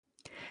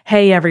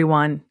Hey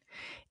everyone.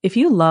 If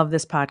you love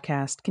this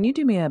podcast, can you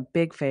do me a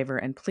big favor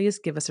and please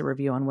give us a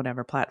review on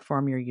whatever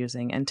platform you're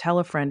using and tell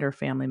a friend or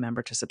family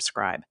member to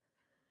subscribe?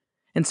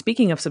 And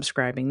speaking of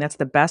subscribing, that's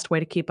the best way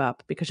to keep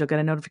up because you'll get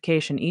a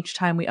notification each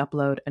time we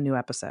upload a new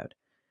episode.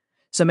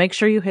 So make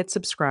sure you hit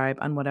subscribe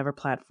on whatever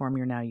platform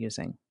you're now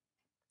using.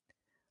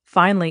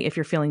 Finally, if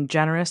you're feeling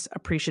generous,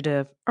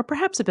 appreciative, or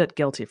perhaps a bit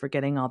guilty for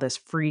getting all this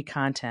free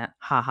content,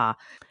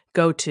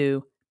 go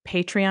to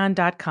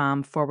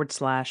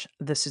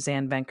patreon.com/The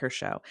Suzanne Venker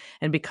Show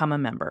and become a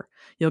member.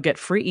 You'll get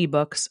free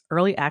ebooks,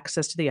 early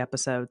access to the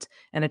episodes,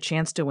 and a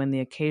chance to win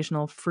the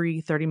occasional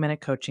free 30-minute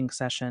coaching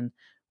session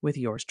with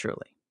yours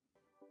truly.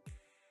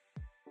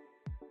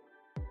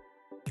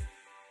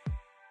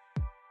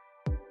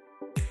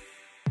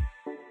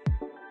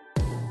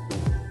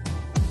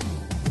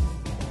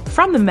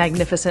 From the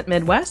magnificent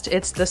Midwest,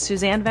 it's the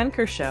Suzanne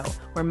Venker Show,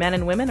 where men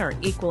and women are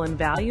equal in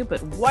value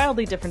but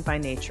wildly different by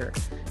nature.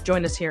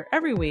 Join us here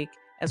every week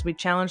as we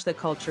challenge the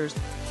culture's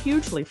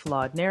hugely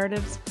flawed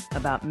narratives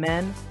about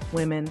men,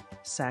 women,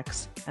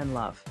 sex, and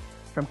love.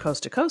 From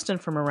coast to coast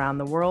and from around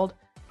the world,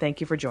 thank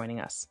you for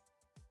joining us.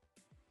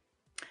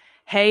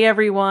 Hey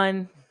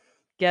everyone,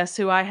 guess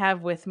who I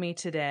have with me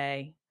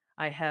today?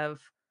 I have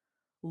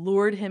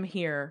lured him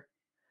here.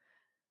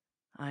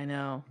 I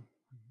know.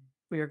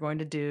 We are going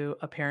to do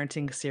a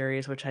parenting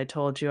series, which I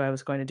told you I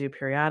was going to do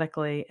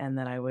periodically, and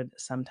that I would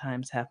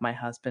sometimes have my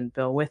husband,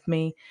 Bill, with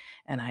me,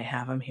 and I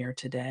have him here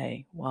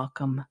today.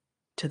 Welcome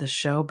to the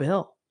show,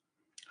 Bill.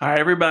 Hi,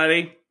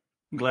 everybody.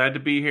 Glad to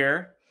be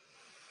here.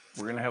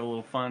 We're going to have a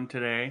little fun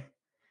today.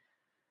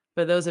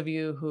 For those of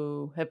you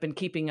who have been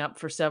keeping up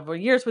for several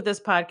years with this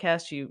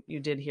podcast, you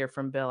did hear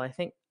from Bill. I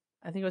think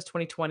it was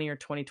 2020 or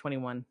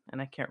 2021,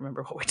 and I can't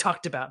remember what we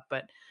talked about,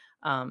 but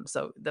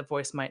so the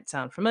voice might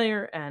sound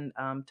familiar, and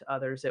to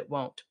others it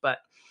won't. But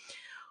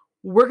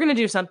we're going to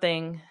do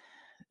something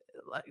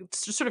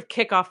to sort of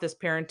kick off this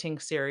parenting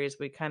series.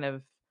 We kind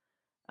of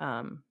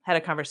had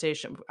a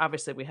conversation.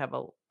 Obviously, we have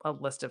a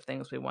list of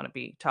things we want to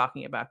be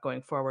talking about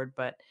going forward,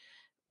 but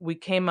we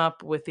came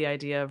up with the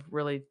idea of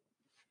really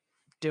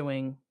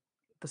covering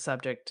the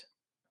subject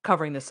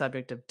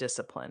of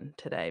discipline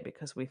today,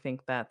 because we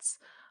think that's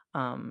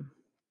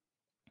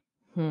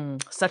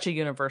such a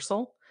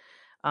universal.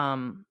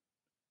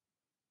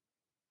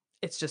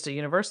 It's just a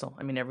universal.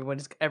 I mean,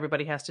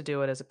 everybody has to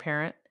do it as a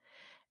parent,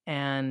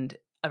 and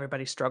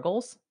everybody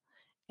struggles.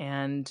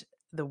 And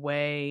the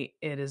way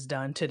it is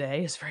done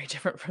today is very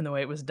different from the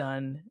way it was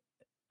done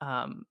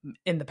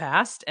in the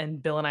past.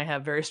 And Bill and I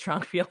have very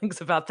strong feelings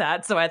about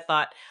that. So I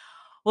thought,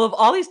 well, of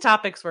all these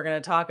topics we're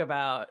going to talk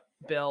about,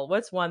 Bill,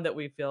 what's one that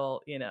we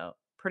feel,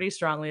 pretty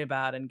strongly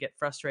about and get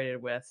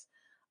frustrated with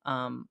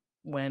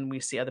when we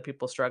see other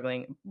people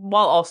struggling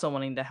while also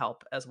wanting to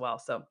help as well.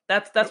 So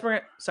that's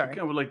where, sorry.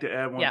 I would like to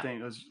add one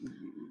thing.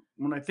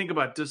 When I think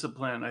about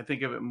discipline, I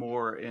think of it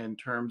more in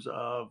terms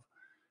of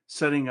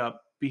setting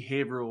up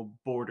behavioral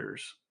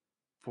borders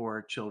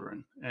for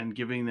children and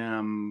giving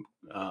them,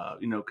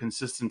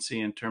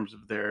 consistency in terms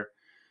of their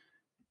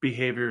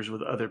behaviors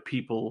with other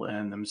people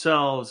and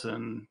themselves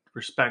and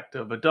respect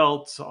of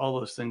adults, all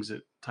those things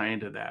that tie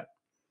into that.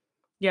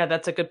 Yeah,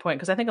 that's a good point,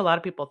 because I think a lot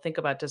of people think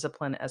about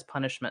discipline as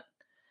punishment.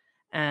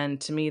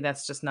 And to me,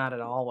 that's just not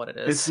at all what it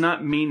is. It's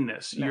not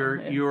meanness. No,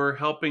 you're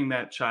helping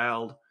that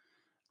child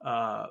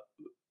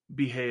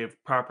behave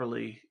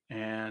properly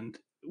and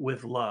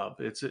with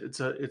love. It's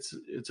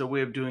a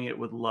way of doing it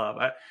with love.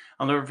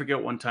 I'll never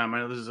forget one time. I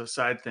know this is a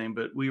side thing,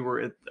 but we were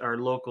at our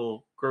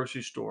local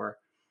grocery store,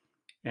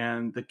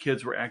 and the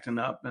kids were acting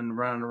up and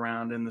running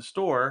around in the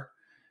store,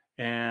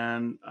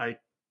 and I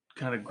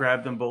kind of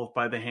grabbed them both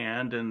by the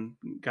hand and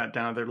got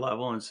down to their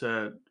level and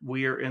said,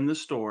 "We are in the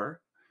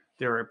store.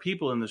 There are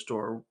people in the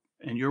store,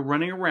 and you're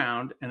running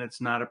around, and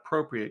it's not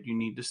appropriate. You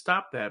need to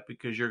stop that,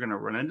 because you're going to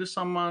run into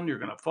someone, you're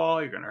going to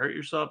fall, you're going to hurt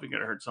yourself, you're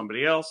going to hurt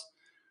somebody else."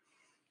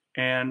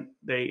 And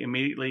they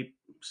immediately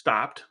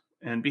stopped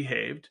and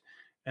behaved.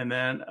 And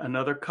then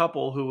another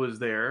couple who was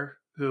there,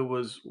 who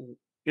was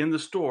in the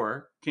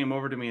store, came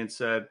over to me and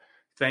said,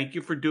 "Thank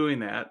you for doing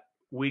that.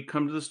 We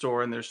come to the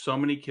store and there's so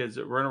many kids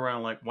that run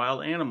around like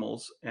wild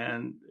animals,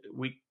 and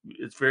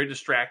it's very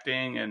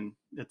distracting and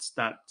it's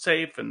not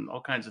safe," and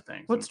all kinds of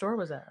things. What store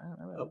was that? I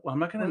don't know. Well, I'm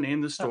not going to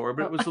name the store,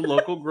 but it was the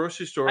local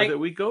grocery store that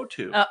we go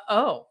to.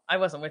 I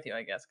wasn't with you,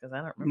 I guess, because I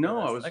don't remember. No,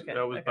 I was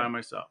by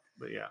myself,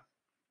 but yeah.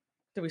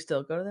 Do we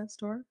still go to that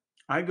store?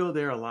 I go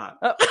there a lot.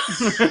 Oh.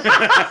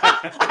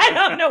 I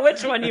don't know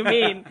which one you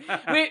mean.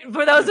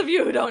 For those of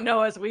you who don't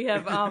know us, we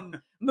have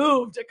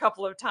moved a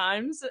couple of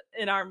times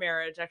in our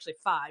marriage, actually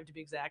 5 to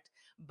be exact,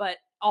 but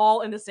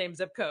all in the same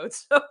zip code.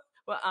 So,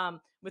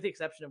 with the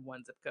exception of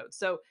one zip code.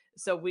 So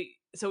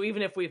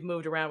even if we've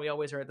moved around, we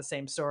always are at the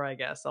same store, I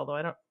guess. Although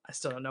I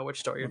still don't know which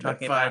store you're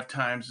talking about. 5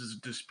 times is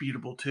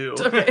disputable too.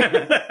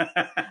 Okay.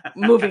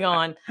 Moving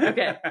on.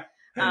 Okay.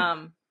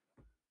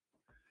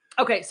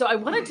 Okay, so I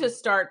wanted to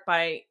start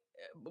by,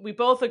 we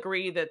both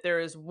agree that there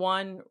is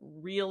one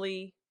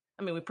really,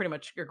 we pretty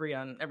much agree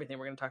on everything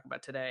we're going to talk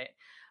about today,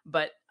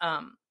 but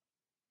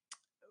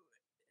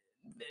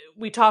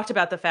we talked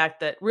about the fact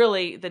that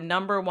really the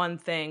number one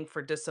thing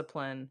for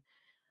discipline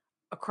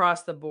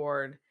across the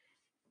board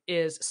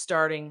is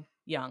starting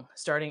young,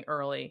 starting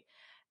early.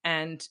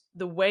 And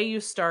the way you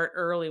start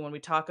early when we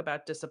talk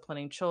about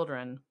disciplining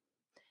children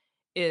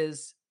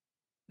is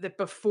that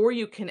before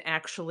you can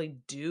actually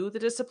do the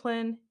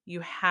discipline, you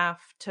have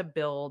to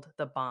build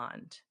the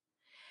bond.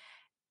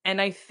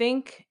 And I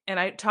think, and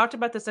I talked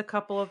about this a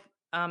couple of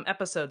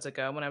episodes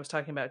ago when I was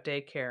talking about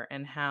daycare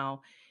and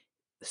how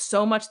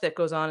so much that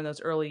goes on in those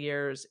early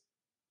years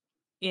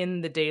in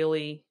the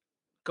daily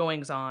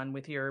goings on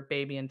with your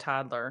baby and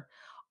toddler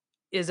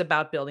is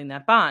about building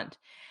that bond.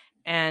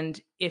 And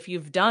if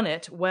you've done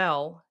it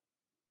well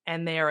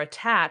and they are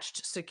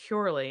attached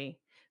securely,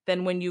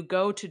 then when you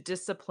go to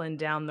discipline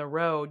down the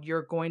road,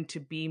 you're going to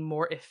be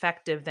more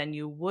effective than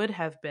you would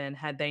have been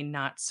had they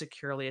not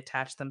securely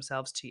attached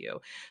themselves to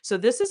you. So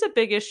this is a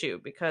big issue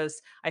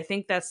because I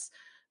think that's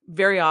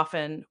very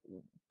often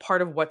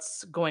part of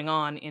what's going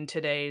on in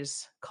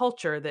today's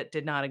culture that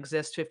did not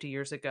exist 50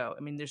 years ago.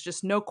 I mean, there's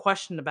just no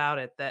question about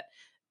it that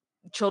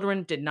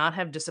children did not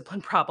have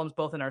discipline problems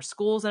both in our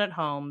schools and at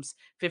homes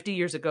 50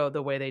 years ago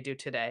the way they do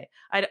today.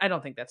 I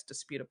don't think that's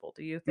disputable.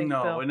 Do you think,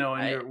 No, Bill? no,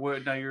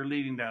 and now you're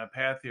leading down a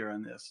path here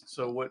on this.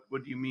 So what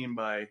do you mean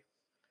by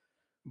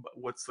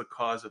what's the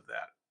cause of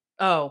that?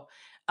 Oh,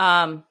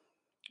 um,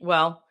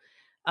 well,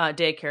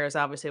 daycare is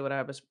obviously what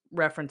I was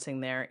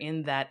referencing there,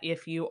 in that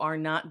if you are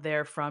not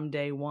there from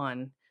day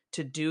one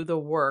to do the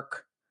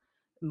work,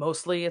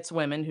 mostly it's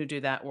women who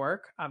do that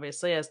work,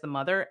 obviously, as the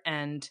mother.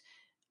 And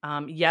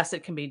yes,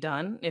 it can be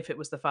done if it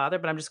was the father,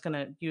 but I'm just going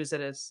to use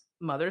it as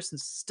mothers,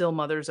 since still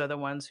mothers are the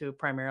ones who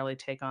primarily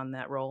take on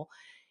that role,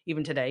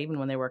 even today, even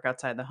when they work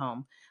outside the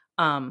home.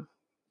 Um,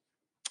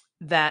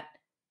 that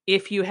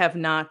if you have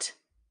not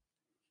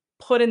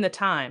put in the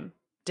time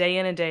day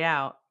in and day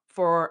out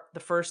for the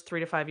first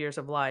 3 to 5 years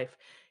of life,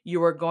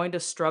 you are going to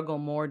struggle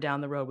more down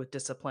the road with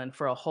discipline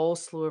for a whole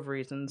slew of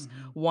reasons.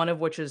 Mm-hmm. One of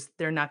which is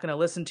they're not going to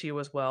listen to you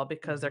as well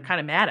because they're Mm-hmm. kind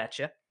of mad at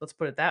you. Let's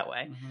put it that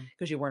way, Mm-hmm.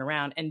 because you weren't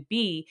around. And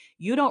B,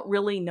 you don't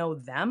really know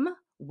them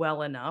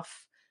well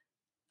enough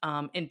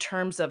in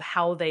terms of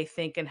how they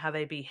think and how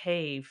they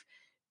behave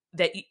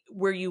that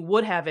where you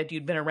would have if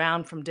you'd been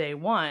around from day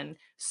one,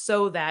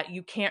 so that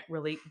you can't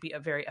really be a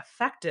very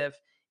effective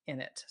in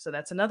it. So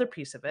that's another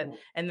piece of it. Well,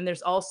 And then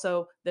there's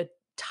also the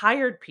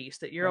tired piece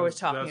that you're always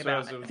talking that's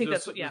what about. I think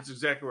that's what, yeah, that's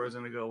exactly where I was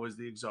going to go, was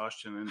the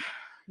exhaustion. And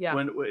yeah,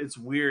 when it's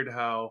weird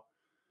how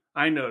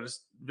I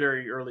noticed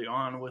very early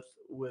on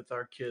with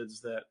our kids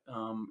that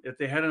if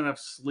they had enough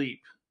sleep,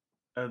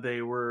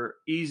 they were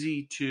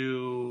easy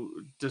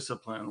to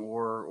discipline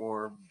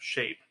or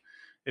shape.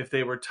 If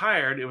they were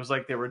tired, it was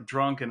like they were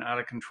drunk and out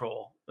of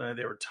control.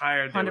 They were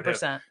tired.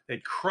 100%. They'd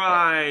Yep.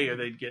 cry, or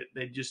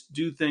they'd just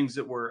do things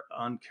that were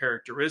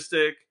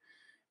uncharacteristic,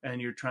 and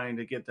you're trying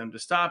to get them to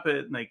stop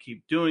it, and they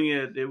keep doing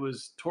it. It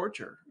was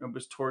torture. It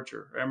was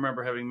torture. I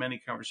remember having many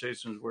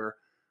conversations where,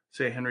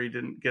 say, Henry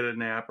didn't get a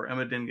nap or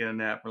Emma didn't get a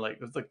nap, or like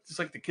it was like it's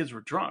like the kids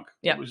were drunk.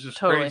 It Yep. was just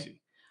Totally.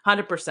 crazy.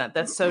 100%.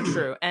 That's so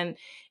true.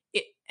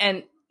 It,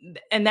 and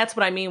and that's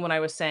what I mean when I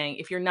was saying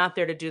if you're not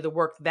there to do the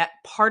work, that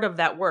part of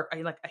that work, I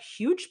mean, like a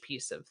huge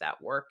piece of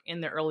that work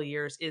in the early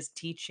years is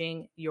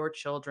teaching your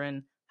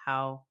children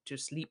how to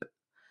sleep.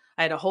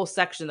 I had a whole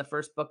section in the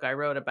first book I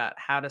wrote about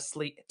how to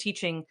sleep,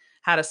 teaching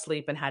how to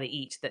sleep and how to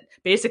eat. That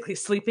basically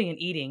sleeping and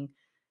eating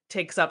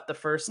takes up the Well,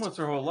 first. it's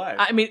their whole life.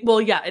 I mean, well,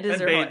 yeah, it is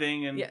And their whole.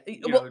 bathing and Yeah, you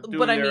know but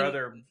doing I their mean,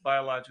 other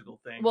biological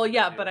things well, that they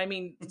yeah, do. but I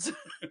mean,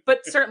 but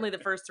certainly the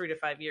first 3 to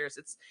 5 years,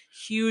 it's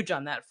huge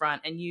on that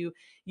front, and you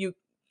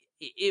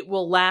it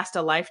will last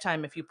a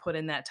lifetime if you put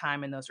in that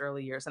time in those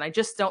early years. And I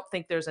just don't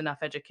think there's enough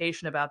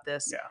education about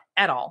this Yeah.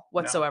 at all No.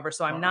 whatsoever.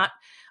 So I'm not,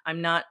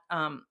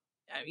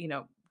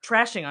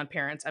 trashing on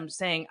parents. I'm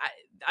saying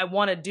I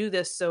want to do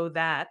this so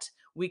that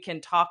we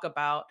can talk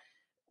about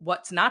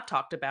what's not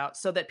talked about,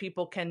 so that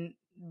people can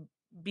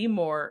be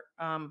more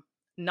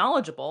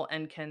knowledgeable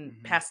and can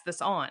Mm-hmm. pass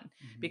this on,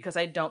 Mm-hmm. because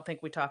I don't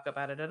think we talk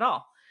about it at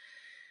all.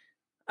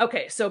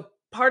 Okay, so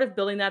part of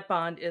building that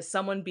bond is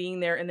someone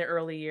being there in the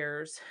early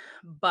years,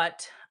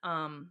 but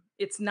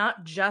it's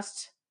not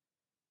just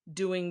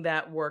doing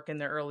that work in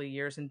the early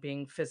years and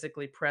being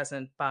physically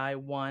present by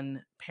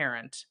one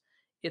parent.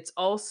 It's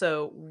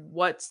also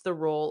what's the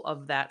role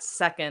of that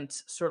second,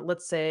 sort of,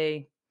 let's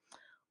say,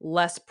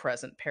 less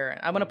present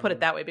parent. I want to put it Mm-hmm.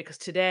 that way because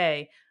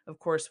today, of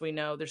course, we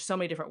know there's so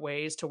many different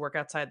ways to work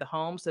outside the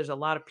home. So there's a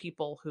lot of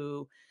people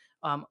who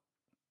um,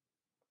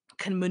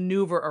 can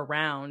maneuver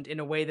around in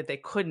a way that they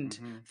couldn't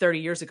Mm-hmm. 30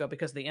 years ago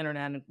because of the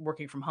internet and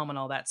working from home and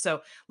all that.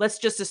 So let's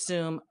just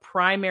assume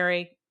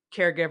primary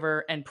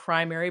caregiver and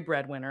primary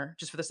breadwinner,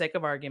 just for the sake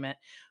of argument,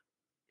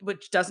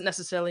 which doesn't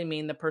necessarily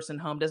mean the person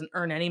home doesn't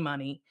earn any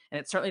money. And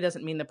it certainly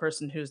doesn't mean the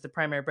person who's the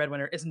primary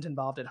breadwinner isn't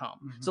involved at home.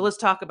 So Mm-hmm. let's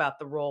talk about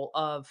the role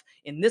of,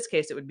 in this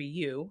case, it would be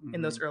you in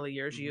Mm-hmm. those early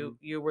years. Mm-hmm.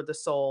 You were the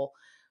sole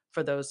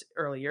for those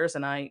early years,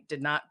 and I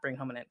did not bring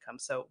home an income.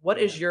 So what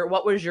Yeah.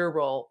 was your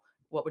role?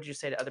 What would you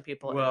say to other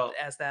people Well,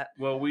 as that?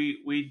 well,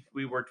 we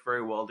worked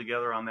very well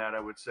together on that. I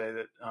would say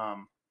that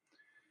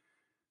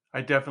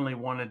I definitely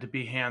wanted to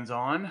be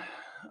hands-on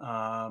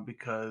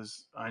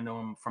because I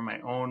know from my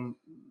own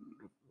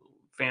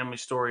family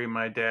story,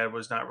 my dad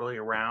was not really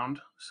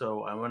around,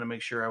 so I want to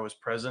make sure I was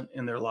present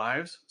in their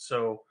lives.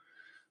 So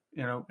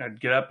I'd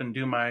get up and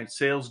do my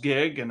sales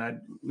gig, and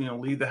I'd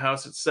leave the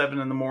house at 7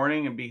 in the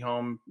morning and be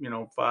home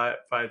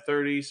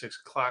 5:30, 6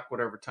 o'clock,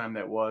 whatever time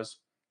that was.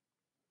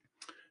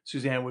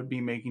 Suzanne would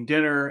be making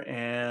dinner,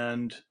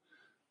 and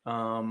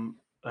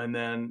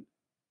then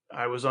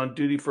I was on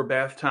duty for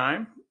bath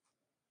time,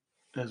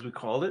 as we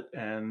called it,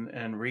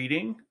 and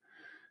reading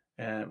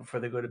and before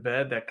they go to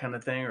bed, that kind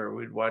of thing, or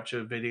we'd watch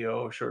a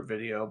short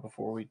video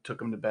before we took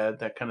them to bed,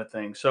 that kind of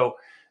thing. So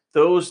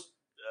those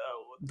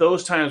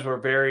times were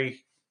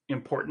very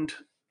important,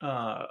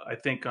 I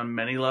think, on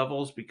many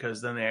levels,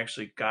 because then they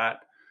actually got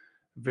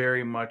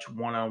very much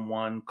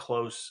one-on-one,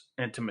 close,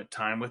 intimate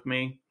time with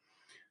me.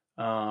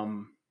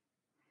 Um,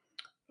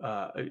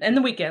 uh, And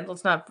the weekend,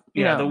 let's not,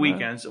 yeah, the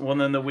weekends. Well,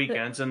 then the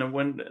weekends, and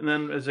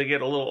then as they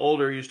get a little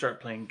older, you start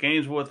playing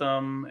games with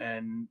them,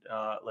 and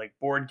like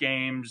board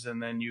games,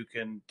 and then you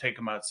can take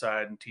them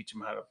outside and teach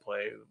them how to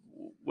play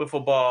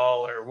wiffle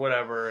ball or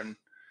whatever, and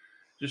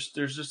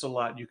there's just a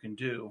lot you can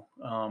do.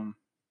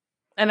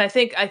 and I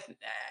think I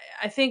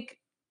think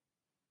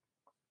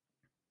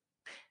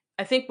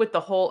with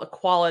the whole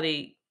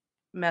equality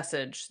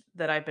message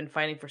that I've been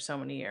fighting for so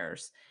many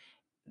years,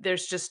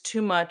 there's just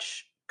too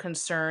much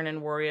concern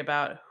and worry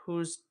about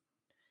who's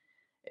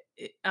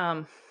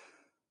um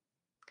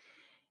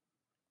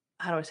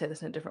how do I say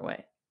this in a different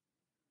way?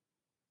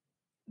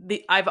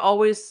 I've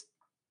always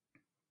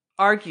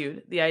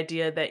argued the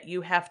idea that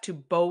you have to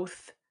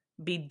both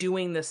be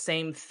doing the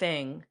same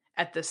thing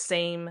at the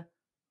same,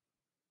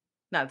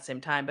 not at the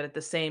same time, but at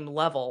the same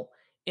level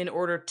in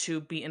order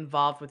to be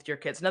involved with your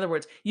kids. In other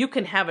words, you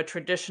can have a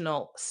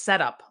traditional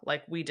setup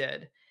like we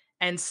did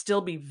and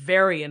still be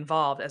very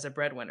involved as a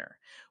breadwinner,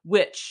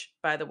 which,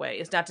 by the way,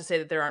 is not to say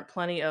that there aren't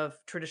plenty of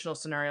traditional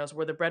scenarios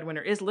where the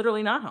breadwinner is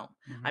literally not home.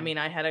 I Mm-hmm. mean,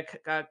 I had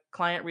a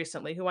client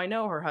recently who I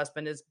know her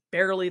husband is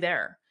barely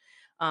there.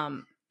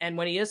 And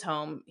when he is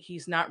home,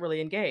 he's not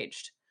really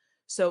engaged.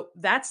 So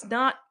that's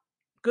not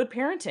good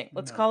parenting.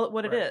 Let's No, call it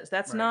what it right, is.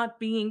 That's right, not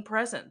being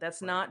present.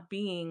 That's right, not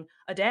being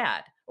a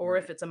dad. Or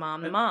right. if it's a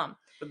mom, the And mom.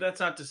 but that's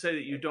not to say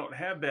that you don't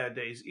have bad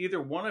days.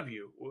 Either one of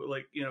you,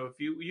 like if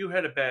you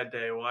had a bad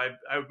day, well,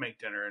 I would make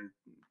dinner and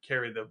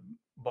carry the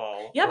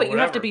ball Yeah, or but you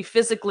have to whatever. be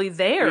physically Yeah, I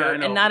there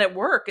and know. not at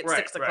work at Right,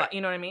 6 o'clock.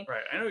 You know what I mean?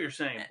 right. I know what you're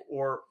saying.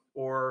 Or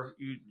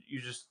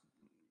you just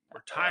were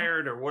Uh,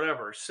 tired or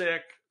whatever,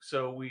 sick.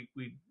 So we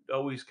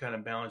always kind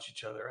of balance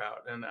each other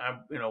out. And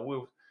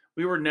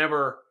we were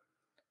never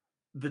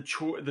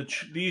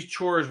these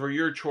chores were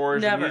your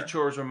chores and these Never.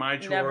 chores were my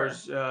Never.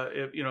 chores.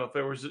 If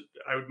there was,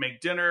 I would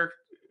make dinner.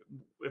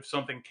 If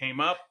something came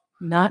up,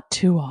 Not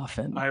too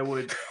often. I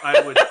would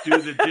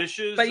do the But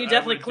dishes. you I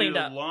definitely would do cleaned the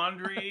up.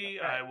 laundry.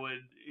 Right. I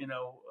would Yeah,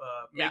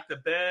 make the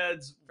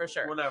beds, for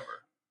sure.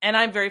 whatever. And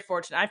I'm very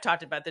fortunate. I've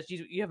talked about this.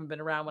 You haven't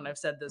been around when I've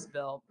said this,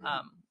 Bill.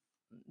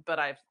 But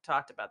I've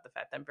talked about the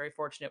fact that I'm very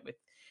fortunate with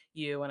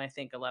you, and I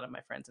think a lot of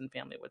my friends and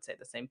family would say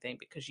the same thing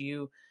because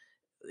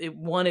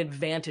one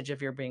advantage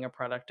of your being a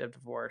product of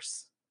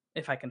divorce,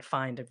 if I can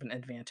find an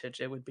advantage,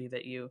 it would be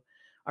that you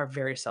are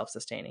very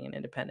self-sustaining and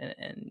independent,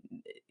 and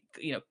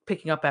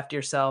picking up after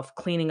yourself,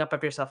 cleaning up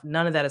after yourself.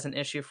 None of that is an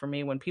issue for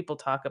me. When people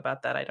talk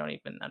about that, I don't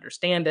even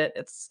understand it.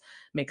 It's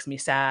makes me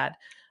sad,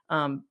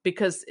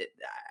 because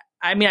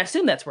I mean, I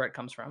assume that's where it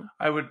comes from.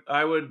 I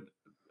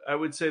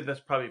would say that's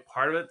probably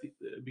part of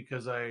it,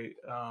 because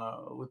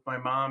with my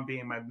mom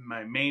being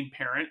my main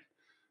parent,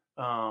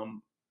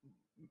 um,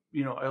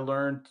 I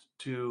learned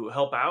to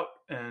help out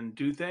and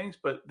do things,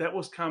 but that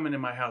was common in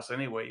my house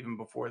anyway, even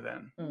before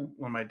then. Mm.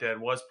 When my dad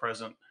was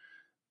present,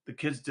 the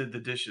kids did the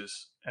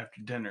dishes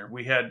after dinner.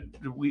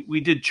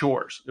 We did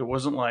chores. It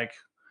wasn't like,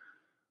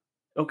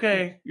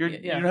 okay, you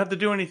Yeah. don't have to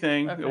do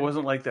anything. It Okay.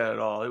 wasn't like that at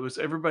all. It was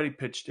everybody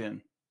pitched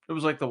in. It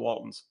was like the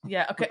Waltons.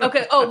 Yeah. Okay.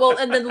 Okay. Oh well,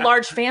 and then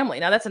large family.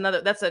 Now that's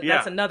another. That's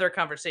Yeah, another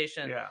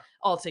conversation yeah,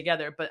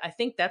 altogether. But I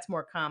think that's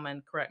more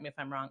common. Correct me if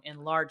I'm wrong.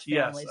 In large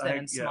yes, families than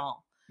in yeah,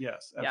 small.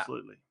 yes, Yeah.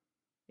 absolutely,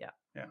 Yeah.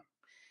 yeah.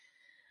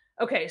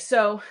 Okay.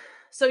 So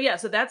yeah.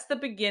 So that's the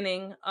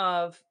beginning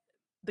of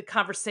the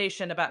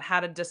conversation about how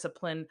to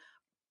discipline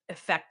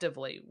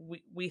effectively.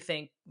 We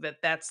think that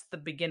that's the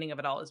beginning of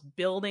it all, is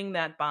building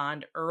that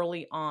bond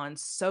early on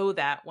so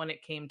that when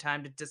it came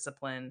time to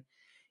discipline,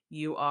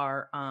 you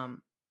are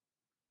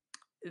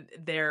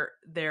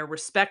they're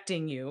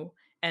respecting you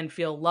and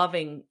feel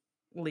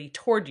lovingly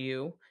toward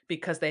you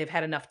because they've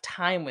had enough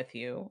time with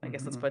you, I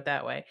guess let's Mm-hmm, put it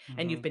that way,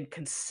 and you've mm-hmm, been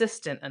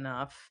consistent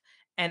enough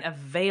and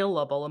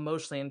available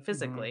emotionally and mm-hmm,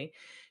 physically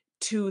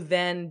to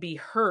then be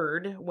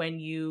heard when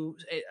you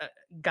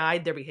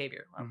guide their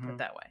behavior. I'll put it mm-hmm,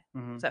 that way.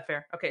 mm-hmm. Is that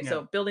fair? Okay, Yeah.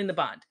 so building the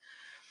bond.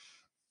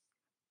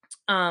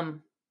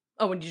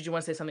 Oh, and did you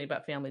want to say something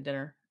about family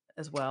dinner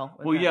as well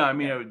with Well, that? yeah. I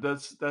mean, Yeah.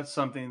 that's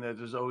something that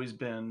has always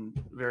been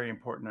very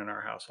important in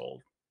our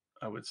household.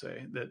 I would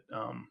say that,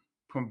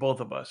 from both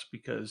of us,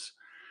 because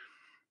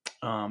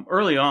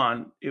early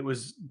on it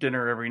was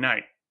dinner every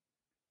night.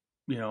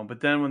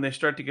 But then when they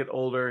start to get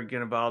older and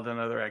get involved in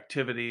other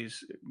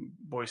activities,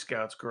 Boy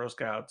Scouts, Girl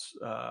Scouts,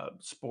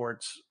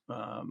 sports,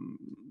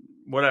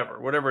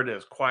 whatever it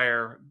is,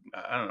 choir,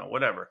 I don't know,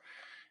 whatever.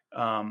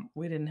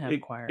 We didn't have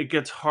It choir.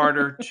 gets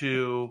harder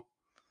to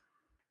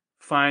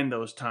find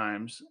those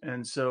times,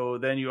 and so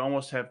then you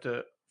almost have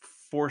to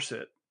force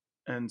it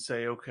and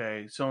say,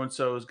 okay, so and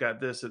so's got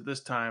this at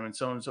this time, and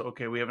so,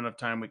 okay, we have enough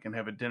time, we can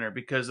have a dinner.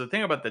 Because the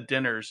thing about the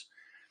dinners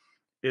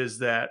is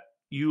that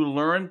you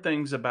learn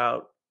things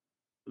about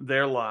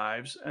their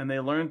lives and they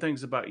learn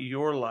things about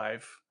your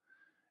life,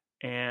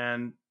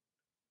 and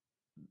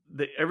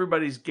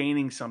everybody's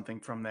gaining something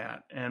from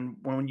that. And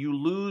when you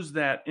lose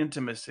that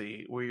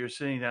intimacy where you're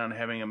sitting down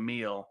having a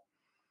meal,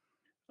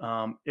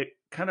 it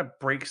kind of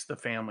breaks the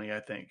family.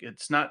 I think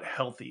it's not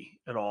healthy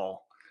at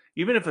all.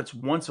 Even if it's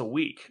once a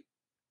week,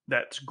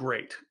 that's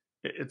great.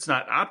 It's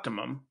not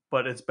optimum,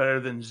 but it's better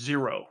than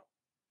zero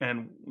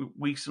and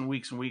weeks and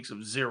weeks and weeks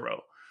of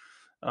zero.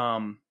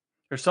 Um,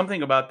 there's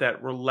something about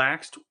that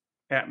relaxed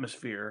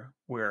atmosphere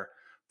where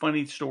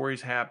funny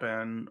stories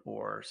happen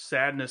or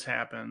sadness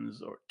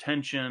happens or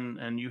tension,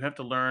 and you have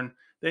to learn.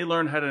 They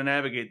learn how to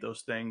navigate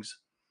those things,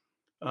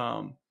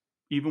 um,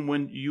 even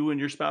when you and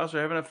your spouse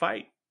are having a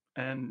fight,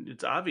 and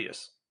it's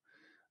obvious.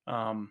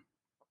 Um,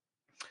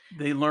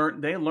 they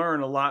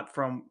learn a lot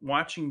from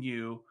watching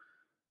you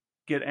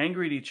get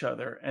angry at each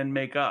other and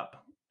make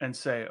up and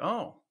say,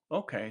 "Oh,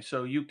 okay,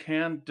 so you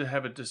can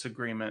have a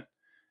disagreement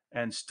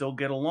and still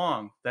get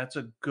along." That's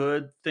a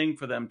good thing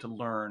for them to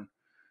learn,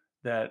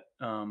 that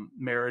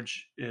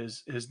marriage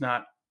is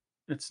not,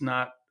 it's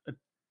not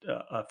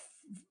a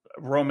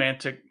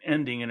romantic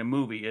ending in a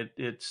movie.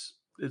 It's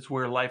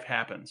where life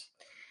happens.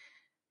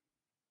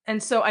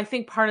 And so I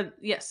think part of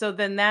yeah, so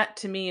then that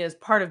to me is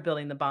part of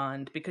building the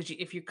bond because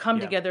if you come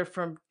Yeah. together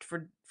for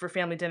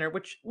family dinner,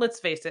 which let's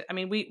face it, I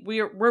mean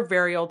we're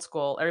very old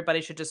school. Everybody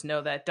should just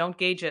know that. Don't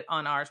gauge it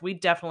on ours. We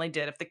definitely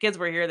did. If the kids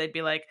were here, they'd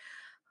be like,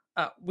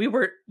 we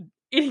were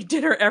eating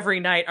dinner every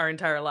night our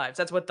entire lives.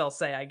 That's what they'll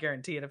say. I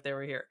guarantee it if they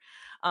were here,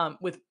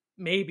 with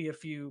maybe a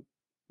few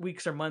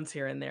weeks or months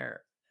here and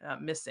there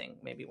missing,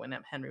 maybe when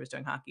Henry was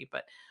doing hockey.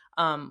 But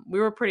we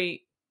were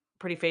pretty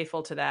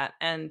faithful to that,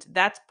 and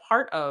that's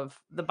part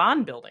of the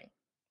bond building.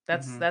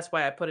 Hmm. That's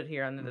why I put it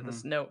here under Hmm.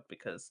 this note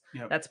because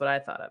Yep. that's what I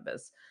thought of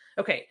as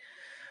okay.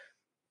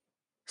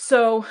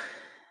 So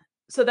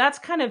that's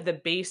kind of the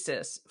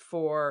basis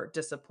for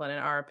discipline in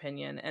our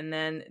opinion, and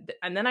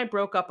then I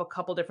broke up a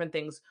couple different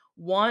things.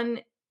 One,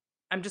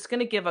 I'm just going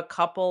to give a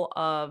couple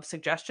of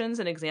suggestions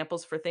and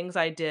examples for things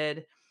I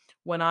did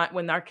when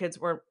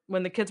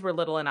the kids were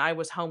little and I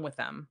was home with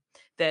them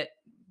that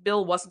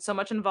Bill wasn't so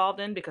much involved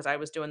in because I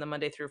was doing the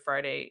Monday through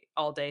Friday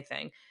all day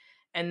thing.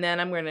 And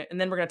then we're going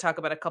to talk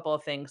about a couple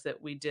of things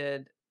that we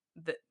did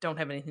that don't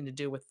have anything to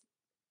do with,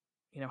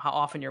 how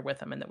often you're with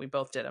them and that we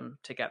both did them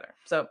together.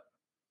 So,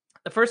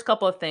 the first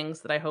couple of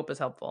things that I hope is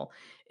helpful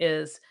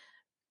is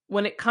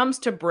when it comes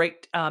to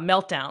break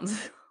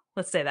meltdowns,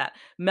 let's say that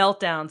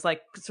meltdowns,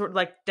 like sort of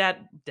like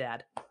dad.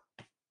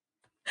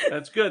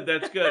 That's good.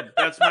 That's good.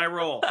 That's my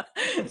role.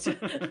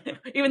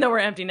 Even though we're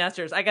empty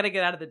nesters, I got to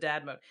get out of the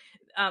dad mode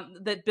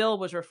that Bill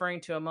was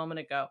referring to a moment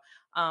ago.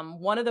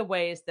 One of the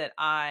ways that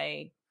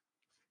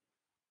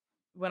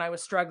when I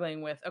was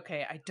struggling with,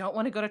 okay, I don't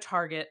want to go to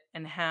Target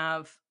and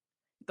have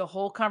the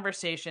whole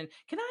conversation.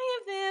 Can I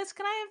have this?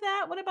 Can I have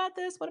that? What about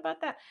this? What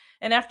about that?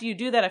 And after you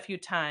do that a few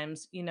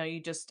times, you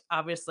just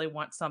obviously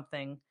want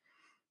something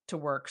to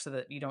work so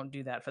that you don't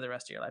do that for the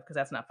rest of your life because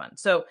that's not fun.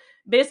 So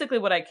basically,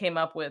 what I came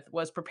up with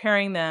was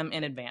preparing them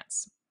in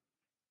advance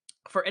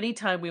for any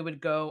time we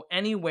would go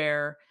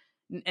anywhere.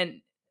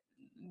 And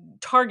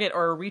Target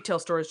or a retail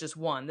store is just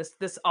one.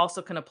 This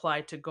also can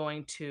apply to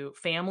going to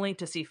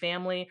see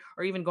family,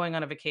 or even going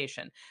on a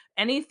vacation.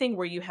 Anything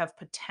where you have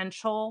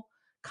potential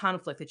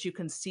conflict that you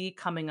can see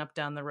coming up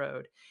down the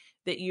road,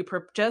 that you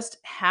just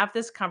have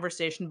this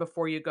conversation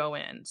before you go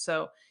in.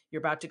 So you're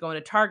about to go into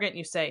Target and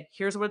you say,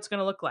 here's what it's going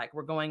to look like.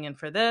 We're going in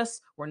for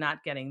this. We're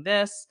not getting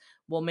this.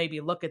 We'll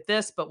maybe look at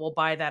this, but we'll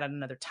buy that at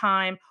another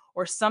time,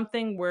 or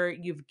something where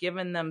you've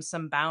given them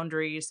some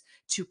boundaries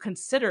to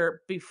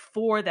consider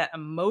before that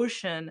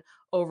emotion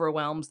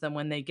overwhelms them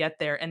when they get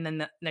there. And then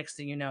the next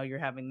thing you know, you're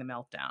having the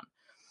meltdown.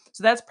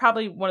 So that's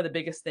probably one of the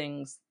biggest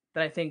things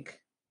that I think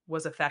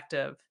was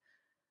effective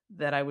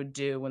that I would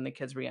do when the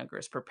kids were younger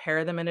is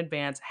prepare them in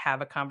advance,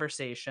 have a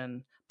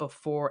conversation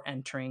before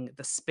entering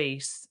the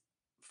space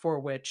for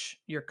which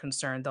you're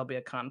concerned there'll be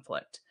a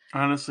conflict.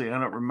 Honestly, I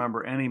don't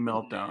remember any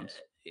meltdowns.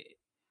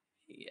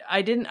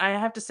 I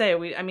have to say,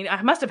 I mean,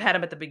 I must have had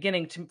them at the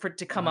beginning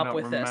to come I up don't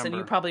with this, and you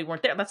remember. probably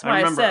weren't there. That's I why I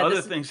remember said other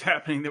this. things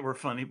happening that were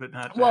funny, but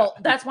not that. Well,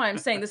 that's why I'm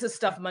saying this is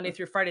stuff Monday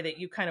through Friday that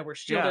you kind of were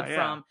Yeah, shielded yeah,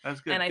 from.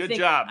 that's And good. Good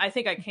job. I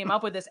think I came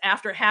up with this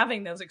after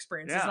having those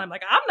experiences, and Yeah, I'm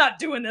like, I'm not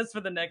doing this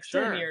for the next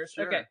 10 sure, years.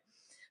 Okay. sure.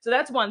 So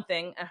that's one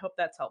thing. I hope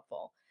that's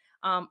helpful.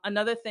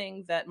 Another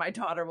thing that my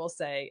daughter will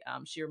say,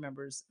 she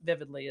remembers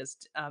vividly, is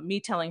me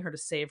telling her to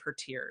save her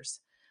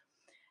tears.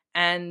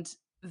 And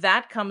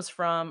that comes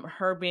from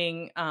her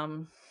being,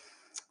 how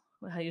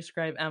you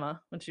describe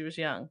Emma when she was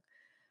young.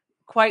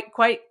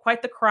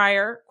 quite the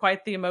crier,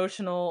 quite the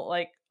emotional,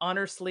 like on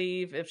her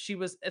sleeve. If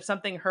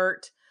something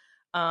hurt,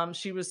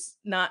 she was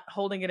not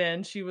holding it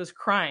in. She was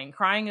crying.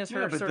 Crying is Yeah,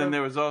 her but sort then of.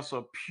 there was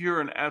also pure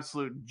and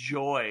absolute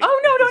joy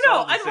Oh at this no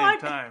all no at the I same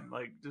don't. time,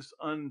 like just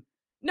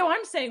No,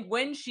 I'm saying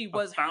when she a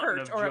was fountain hurt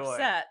of or joy.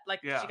 upset,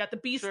 like she Yeah, got the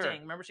bee sure,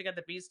 sting. Remember, she got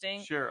the bee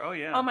sting. sure. Oh Oh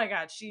yeah, my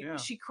God, yeah,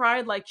 she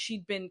cried like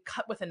she'd been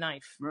cut with a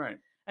knife. right.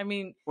 I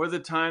mean, Or the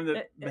time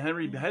that it,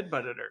 Henry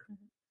headbutted her.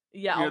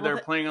 yeah. They Well,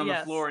 were playing on the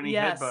yes, floor and he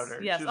headbutted yes, her.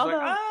 And she yes. was like, Although,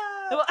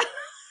 ah. well,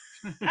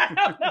 I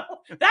don't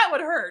know. That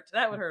would hurt.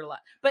 That would hurt a lot.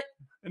 But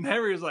And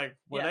Henry was like,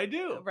 what'd yeah, I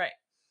do? right.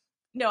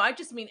 No, I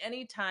just mean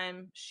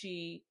anytime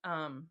she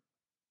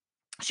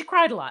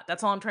cried a lot.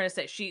 That's all I'm trying to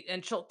say.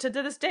 She'll to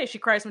this day she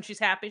cries when she's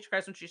happy. She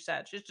cries when she's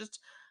sad. She's just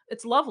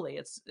it's lovely.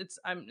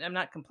 I'm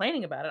not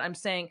complaining about it. I'm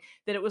saying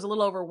that it was a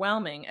little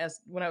overwhelming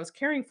as when I was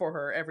caring for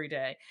her every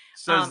day.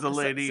 Says the So,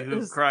 lady it who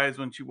was, cries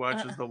when she uh,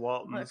 watches the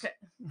Waltons. okay.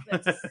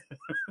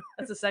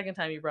 That's the second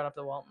time you brought up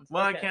the Waltons.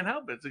 Well, I Okay. can't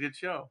help it. It's a good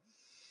show.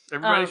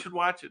 Everybody Um, should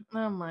watch it.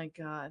 oh my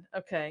God.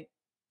 Okay.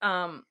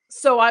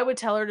 So I would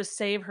tell her to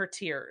save her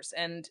tears,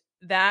 and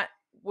that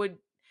would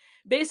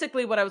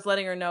basically what I was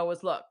letting her know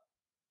was, look,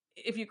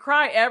 if you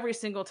cry every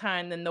single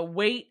time, then the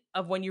weight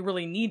of when you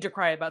really need to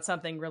cry about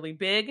something really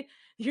big,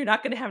 you're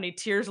not going to have any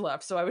tears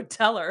left. So I would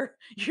tell her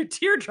your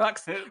tear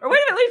ducts, or wait a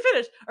minute, let me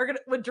finish,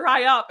 would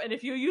dry up, and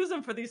if you use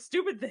them for these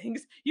stupid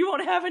things, you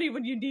won't have any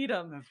when you need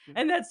them. That's good.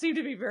 And that seemed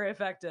to be very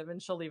effective,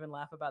 and she'll even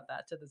laugh about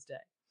that to this day.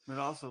 It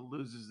also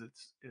loses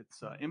its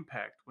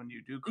impact when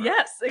you do cry.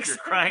 Yes, You're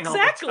crying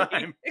exactly, all the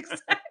time.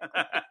 exactly.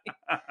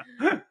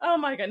 Oh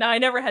my God! Now I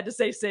never had to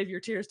say "save your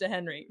tears" to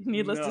Henry.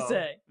 Needless to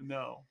say,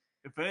 no.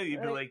 If anything,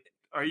 you'd be Like, like,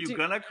 "Are you do-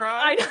 gonna I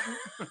cry?"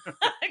 know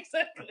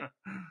exactly.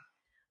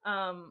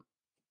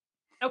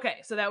 Okay,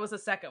 so that was the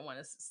second one.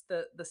 Is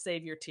the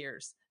save your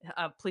tears.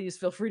 Please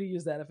feel free to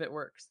use that if it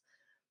works.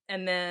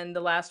 And then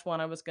the last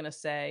one I was going to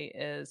say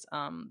is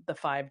the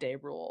 5-day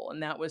rule,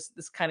 and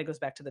this kind of goes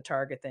back to the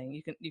Target thing.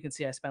 You can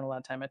see I spent a lot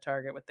of time at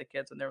Target with the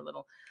kids when they were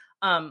little.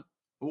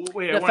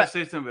 Wait, I The want to fa-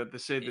 say something about the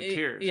save the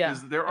tears yeah.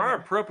 because there are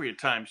Okay. appropriate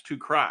times to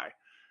cry,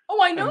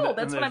 Oh, I and know.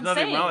 That's what there's I'm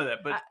nothing wrong saying. with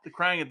that. But the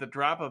crying at the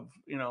drop of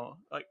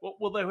like,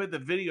 well, they had the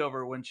video of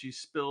her when she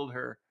spilled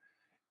her,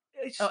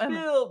 Oh, Emma.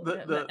 spilled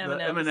the M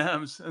M&Ms. and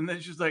M's, and then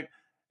she's like,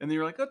 and then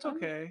you're like, that's Oh, no.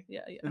 okay,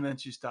 Yeah, yeah, and then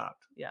she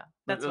stopped. yeah.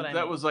 But That's what I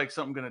that mean. was like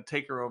something going to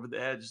take her over the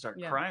edge, start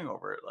Yeah. crying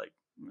over it. Like,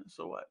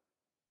 so what?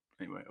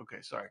 Anyway,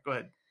 okay, sorry. Go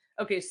ahead.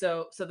 Okay,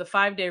 so the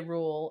 5-day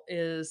rule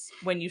is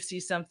when you see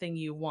something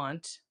you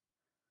want,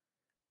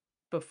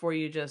 before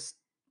you just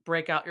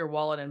break out your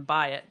wallet and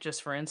buy it,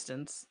 just for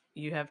instance,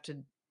 you have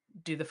to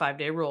do the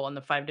 5-day rule. And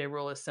the 5-day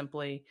rule is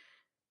simply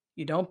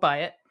you don't buy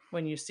it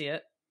when you see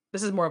it.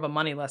 This is more of a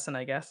money lesson,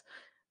 I guess.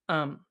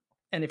 And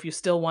if you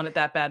still want it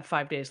that bad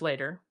 5 days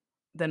later,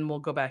 then we'll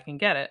go back and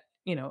get it,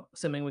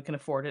 assuming we can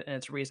afford it and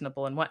it's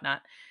reasonable and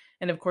whatnot.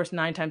 And of course,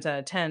 9 times out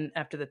of 10,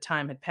 after the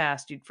time had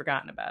passed, you'd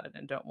forgotten about it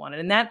and don't want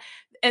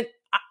it.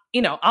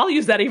 I'll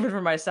use that even for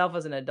myself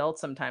as an adult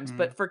sometimes.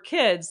 But for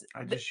kids,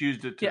 I just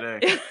used it yeah.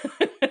 today.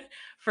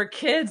 For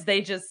kids,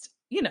 they just,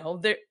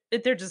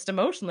 they're just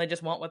emotional. They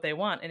just want what they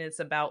want. And it's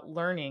about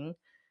learning.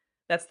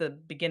 That's the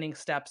beginning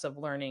steps of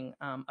learning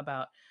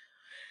about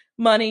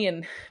money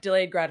and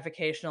delayed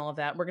gratification, all of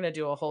that. We're going to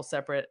do a whole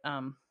separate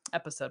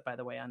episode, by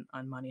the way,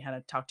 on money, how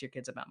to talk to your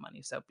kids about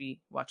money. So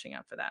be watching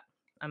out for that.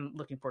 I'm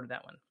looking forward to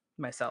that one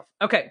myself.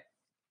 Okay.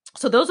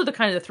 So those are the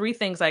kind of the three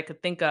things I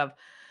could think of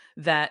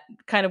that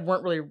kind of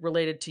weren't really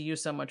related to you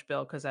so much,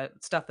 Bill, because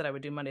stuff that I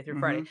would do Monday through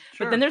Friday.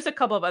 Sure. But then there's a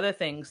couple of other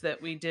things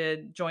that we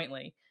did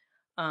jointly.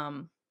 I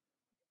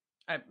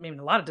mean,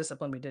 a lot of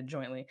discipline we did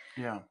jointly.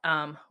 Yeah.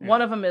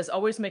 One of them is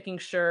always making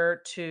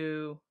sure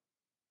to.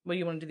 Well,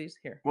 you want to do these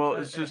here? Well,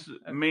 it's just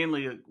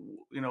mainly,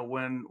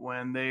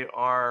 when they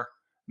are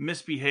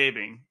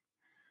misbehaving,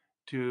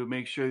 to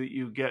make sure that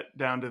you get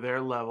down to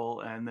their level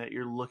and that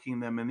you're looking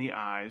them in the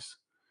eyes.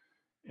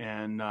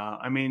 And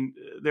I mean,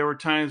 there were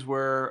times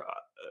where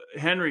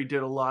Henry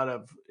did a lot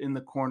of in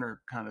the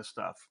corner kind of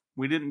stuff.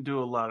 We didn't do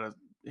a lot of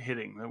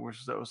hitting. That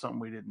was something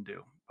we didn't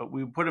do. But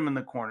we put him in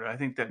the corner. I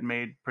think that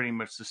made pretty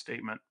much the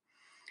statement.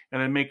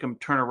 And I'd make him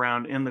turn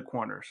around in the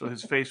corner, so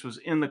his face was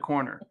in the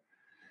corner.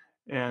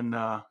 And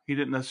he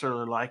didn't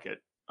necessarily like it.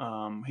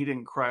 He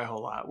didn't cry a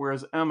whole lot.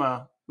 Whereas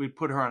Emma, we'd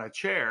put her on a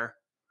chair,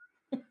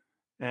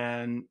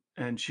 and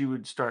she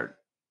would start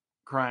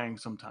crying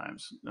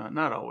sometimes,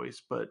 not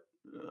always, but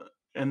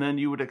and then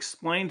you would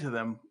explain to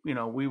them.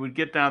 We would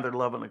get down to their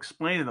level and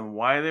explain to them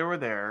why they were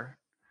there,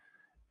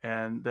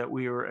 and that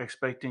we were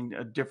expecting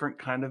a different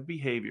kind of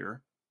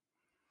behavior.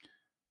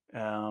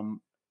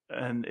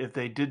 And if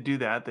they did do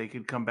that, they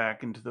could come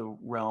back into the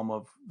realm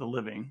of the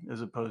living,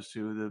 as opposed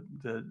to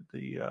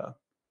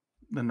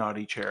the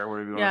naughty chair,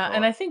 whatever you want to call it.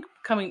 And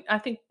I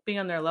think being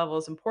on their level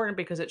is important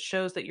because it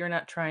shows that you're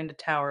not trying to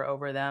tower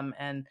over them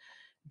and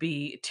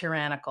be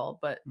tyrannical,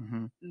 but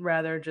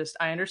rather just,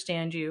 I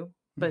understand you,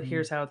 but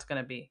here's how it's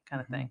going to be,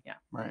 kind of thing. Yeah.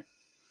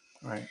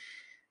 Right.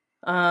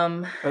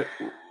 Um,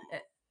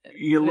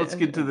 Yeah, let's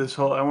get to this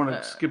whole. I want to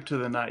uh, skip to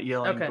the not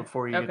yelling okay,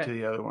 before you get to okay,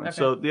 the other one. okay.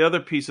 So the other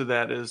piece of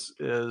that is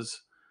as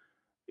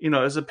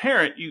a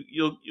parent,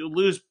 you'll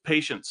lose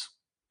patience,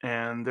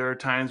 and there are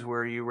times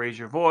where you raise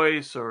your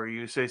voice or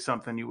you say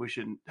something you wish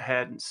you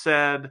hadn't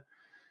said.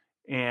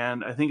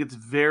 And I think it's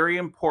very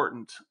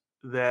important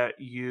that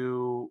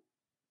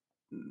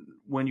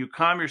when you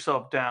calm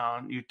yourself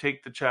down, you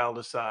take the child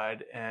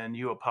aside and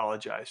you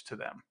apologize to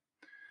them.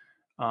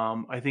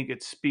 I think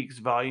it speaks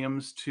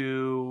volumes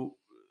to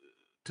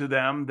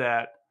them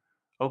that,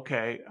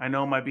 okay, I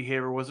know my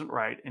behavior wasn't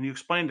right, and you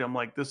explain to them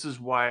like, this is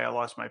why I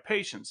lost my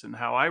patience and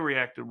how I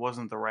reacted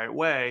wasn't the right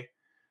way,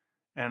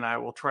 and I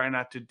will try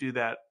not to do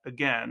that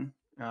again.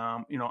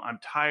 I'm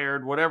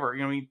tired, whatever.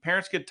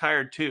 Parents get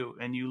tired too,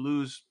 and you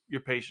lose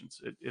your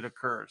patience. It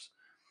occurs.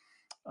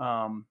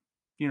 um,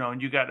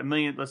 and you got a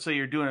million. Let's say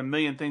you're doing a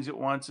million things at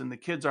once, and the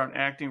kids aren't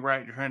acting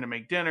right. You're trying to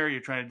make dinner.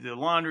 You're trying to do the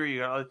laundry. You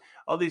got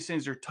all these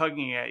things are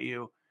tugging at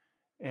you,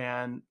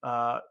 and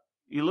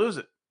you lose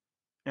it.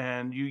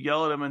 And you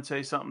yell at them and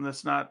say something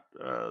that's not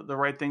the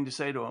right thing to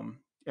say to them.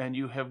 And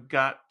you have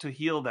got to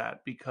heal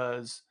that,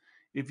 because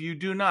if you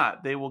do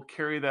not, they will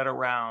carry that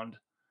around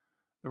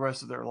the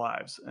rest of their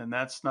lives, and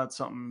that's not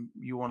something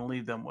you want to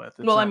leave them with.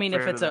 It's Well, I not mean,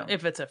 fair to them. I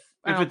If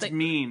don't it's think.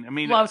 mean, I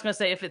mean, Well, I was going to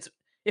say if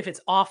it's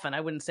often,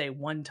 I wouldn't say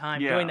one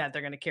time doing yeah, that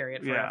they're going to carry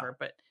it yeah. forever.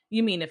 But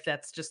you mean if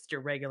that's just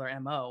your regular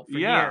mo for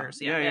Yeah,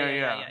 years? Yeah, yeah, yeah, yeah, yeah, yeah,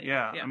 yeah, yeah, yeah,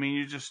 yeah. yeah. I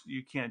mean,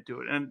 you can't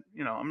do it. And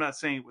I'm not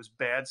saying it was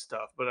bad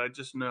stuff, but I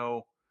just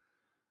know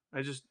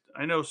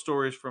I know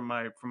stories from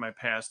my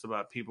past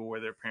about people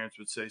where their parents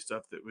would say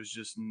stuff that was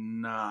just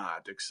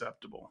not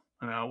acceptable.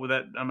 With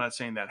that, I'm not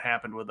saying that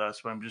happened with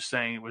us, but I'm just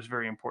saying it was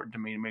very important to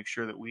me to make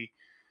sure that we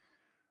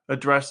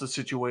address the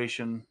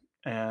situation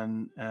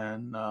and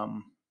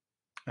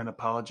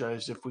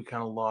apologized if we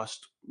kind of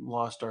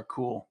lost our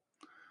cool,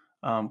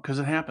 because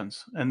it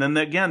happens. And then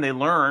again, they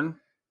learn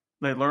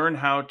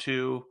how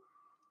to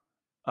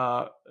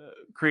uh,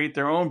 create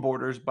their own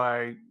borders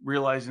by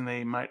realizing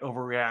they might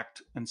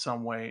overreact in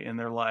some way in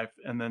their life,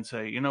 and then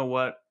say, you know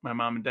what, my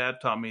mom and dad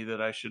taught me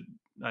that I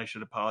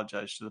should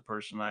apologize to the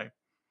person I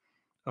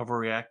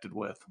overreacted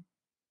with.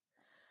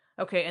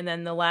 Okay, and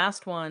then the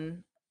last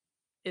one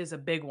is a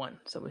big one,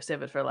 so we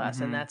save it for last,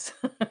 and Hmm. that's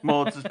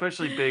Well, it's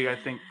especially big, I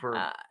think, for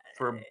uh,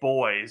 for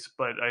boys,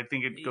 but I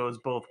think it y- goes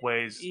both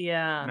ways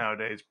yeah.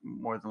 nowadays,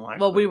 more than Well, we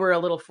likely. were a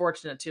little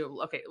fortunate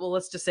too. Okay, well,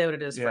 let's just say what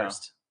it is Yeah,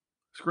 first.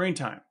 screen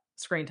time,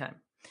 Screen time.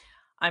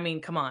 I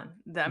mean, come on.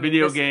 I mean,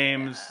 video this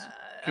games, social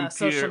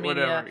computer,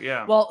 media. whatever.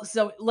 Yeah. Well,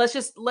 so let's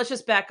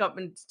just back up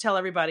and tell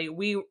everybody.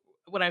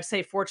 When I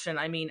say fortunate,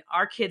 I mean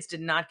our kids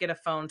did not get a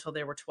phone until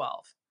they were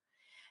 12,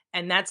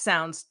 and that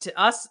sounds to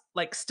us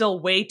like still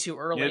way too It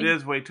early.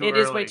 is way too It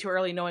is way early. too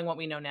early, knowing what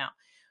we know now.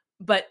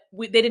 But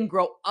they didn't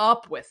grow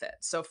up with it,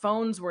 so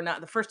phones were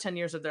not the first 10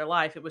 years of their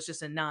life. It was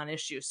just a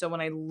non-issue. So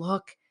when I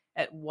look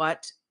at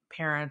what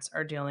parents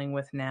are dealing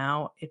with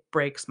now, it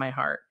breaks my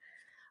heart,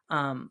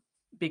 um,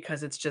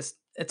 because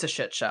it's a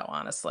shit show,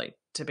 honestly,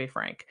 to be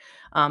frank.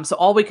 So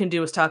all we can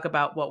do is talk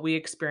about what we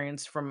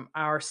experienced from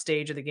our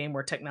stage of the game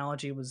where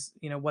technology was,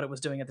 what it was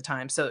doing at the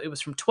time. So it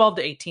was from 12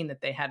 to 18 that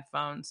they had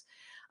phones,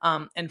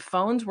 and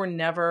phones were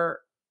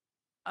never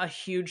a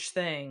huge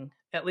thing,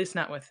 at least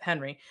not with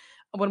Henry.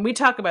 When we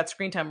talk about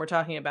screen time, we're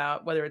talking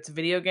about whether it's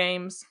video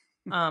games.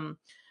 Um,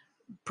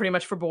 Pretty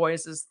much for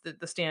boys is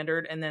the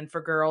standard, and then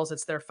for girls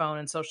it's their phone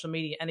and social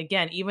media. And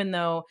again, even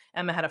though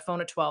Emma had a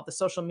phone at 12, the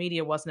social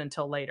media wasn't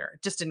until later.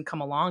 It just didn't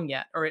come along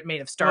yet, or it may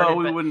have Well, started,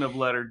 we but wouldn't have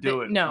let her do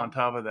it on no,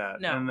 top of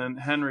that. no. And then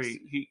Henry,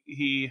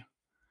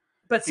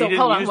 But he so didn't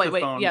hold on, use wait, the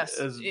wait, phone yes.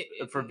 as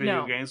for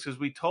video No. games because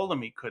we told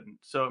him he couldn't.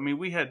 So I mean,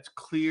 we had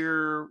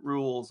clear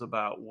rules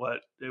about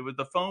what it was.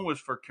 The phone was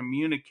for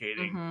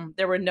communicating.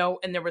 There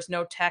was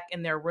no tech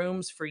in their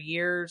rooms for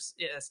years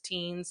as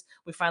teens.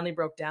 We finally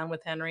broke down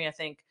with Henry. I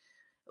think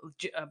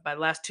by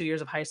the last 2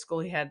 years of high school,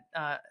 he had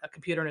a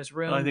computer in his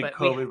Well, I room. think But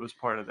we COVID was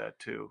part of that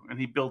too, and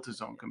he built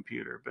his own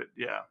computer. But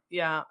yeah,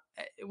 Yeah,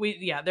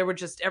 there were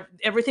just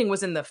everything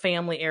was in the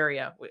family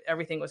area.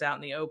 Everything was out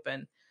in the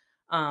open.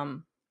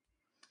 Um,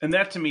 and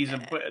that to me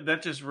that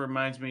just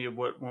reminds me of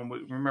what when we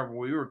remember when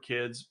we were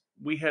kids.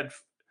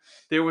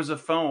 There was a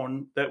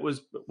phone that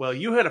was, well,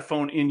 you had a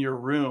phone in your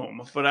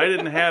room, but I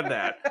didn't have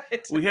that.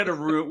 We had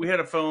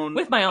a phone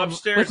with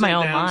upstairs my and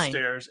own mind.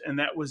 downstairs, and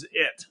that was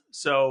it.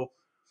 So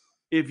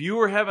if you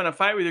were having a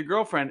fight with your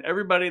girlfriend,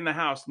 everybody in the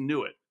house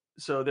knew it.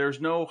 So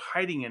there's no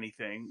hiding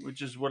anything,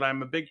 which is what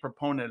I'm a big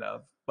proponent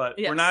of. But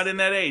we're not Yes, in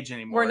that age we're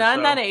anymore. not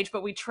in that So age,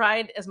 but we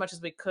tried as much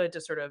as we could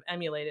to sort of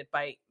emulate it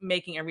by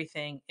making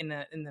everything in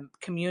the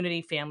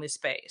community family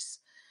space.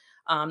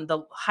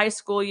 The high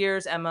school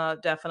years, Emma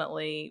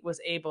definitely was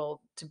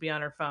able to be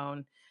on her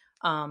phone,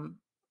 um,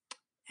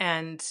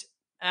 and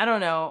I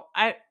don't know.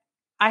 I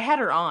had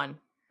her on.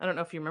 I don't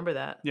know if you remember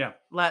that. yeah,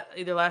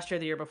 Either last year or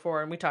the year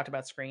before, and we talked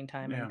about screen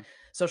time and yeah.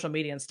 social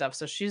media and stuff.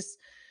 So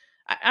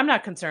I'm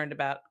not concerned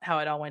about how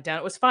it all went down.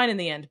 It was fine in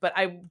the end, but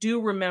I do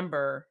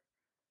remember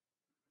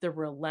the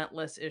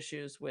relentless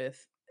issues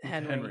with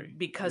Henry,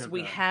 because Oh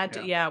we God, had to,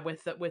 yeah.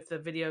 yeah, with the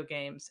video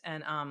games.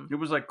 And It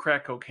was like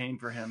crack cocaine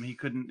for him. He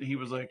couldn't. He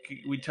was like,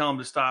 we tell him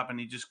to stop, and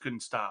he just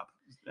couldn't stop.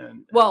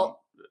 And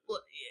well,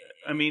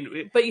 I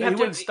mean, but you he have to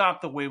wouldn't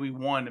stop the way we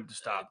wanted him to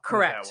stop. Put it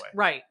that correct,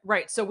 way.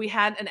 right. So we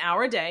had an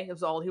hour a day. It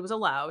was all he was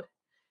allowed.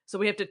 So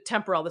we have to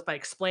temper all this by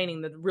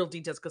explaining the real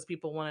details, because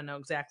people want to know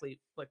exactly,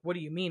 like, what do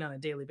you mean on a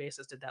daily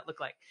basis did that look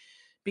like?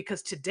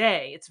 Because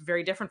today it's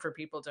very different for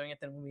people doing it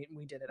than when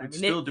we did it. I We'd mean,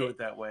 still do it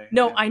that way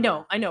no, if we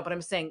were. I know, but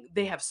I'm saying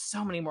they have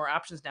so many more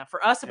options now.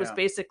 For us, it was Yeah.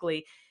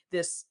 basically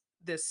this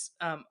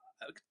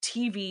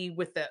TV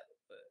with the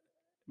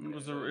It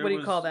was the what do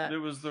you call that? it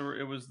was the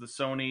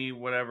Sony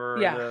whatever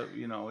Yeah,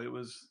 the it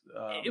was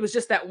it was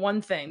just that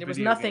one thing. There was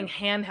video nothing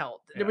game. handheld.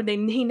 Yeah.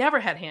 He never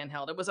had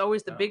handheld. It was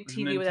always the No, it big was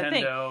TV with that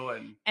thing, Nintendo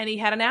and and he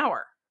had an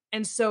hour.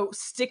 And so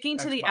sticking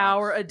to the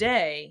hour Xbox. a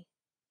day,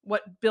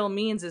 what Bill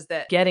means is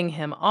that getting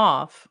him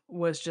off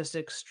was just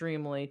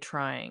extremely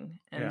trying.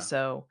 And Yeah.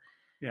 so,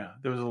 Yeah.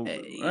 There was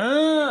there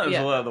was a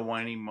yeah. lot of the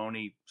whiny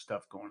moany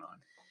stuff going on.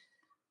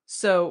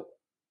 So,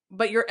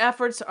 but your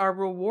efforts are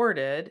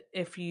rewarded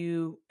if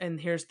you,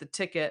 and here's the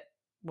ticket,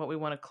 what we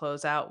want to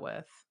close out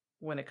with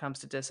when it comes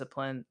to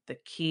discipline, the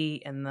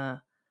key and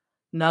the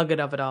nugget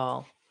of it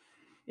all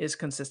is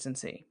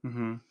consistency.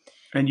 Mm-hmm.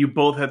 And you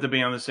both have to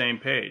be on the same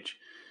page.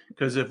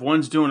 Because if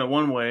one's doing it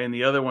one way and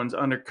the other one's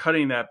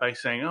undercutting that by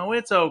saying, "Oh,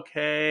 it's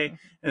okay,"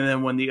 and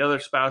then when the other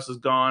spouse is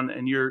gone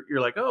and you're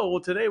like, "Oh, well,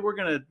 today we're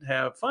gonna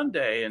have fun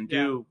day and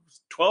Yeah. do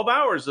 12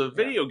 hours of Yeah.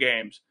 video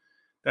games,"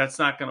 that's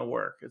not gonna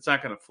work. It's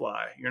not gonna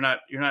fly. You're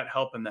not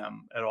helping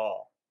them at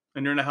all,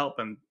 and you're not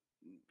helping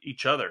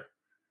each other.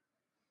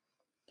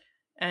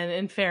 And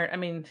in fair, I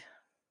mean,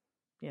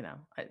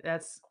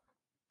 that's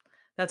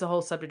a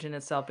whole subject in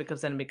itself,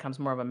 because then it becomes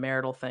more of a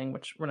marital thing,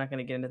 which we're not going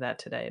to get into that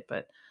today.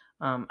 But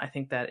I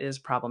think that is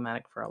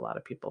problematic for a lot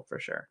of people for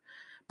sure.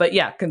 But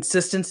yeah,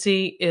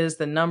 consistency is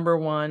the number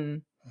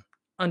one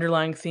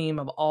underlying theme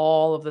of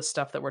all of the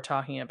stuff that we're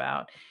talking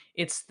about.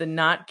 It's the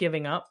not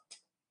giving up,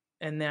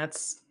 and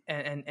that's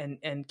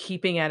and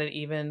keeping at it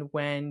even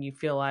when you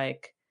feel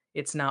like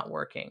it's not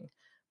working,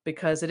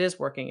 because it is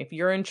working. If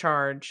you're in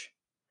charge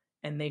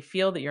and they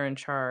feel that you're in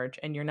charge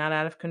and you're not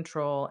out of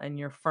control and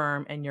you're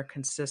firm and you're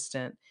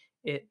consistent,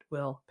 it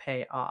will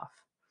pay off.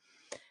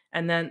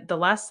 And then the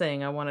last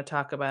thing I want to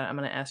talk about, I'm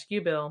going to ask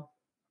you, Bill,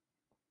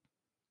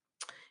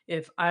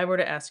 if I were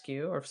to ask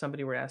you, or if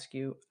somebody were to ask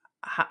you,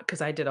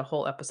 because I did a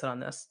whole episode on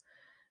this,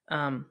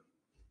 um,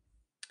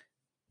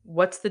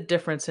 what's the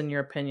difference in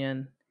your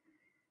opinion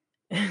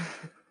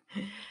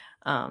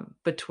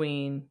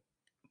between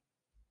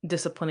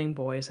disciplining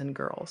boys and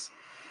girls?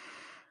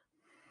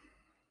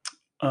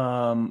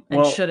 And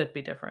Well, should it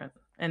be different?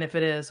 And if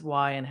it is,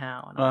 why and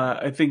how? And all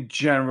that. I think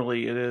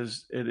generally it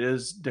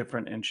is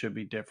different and should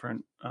be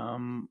different.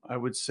 I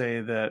would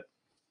say that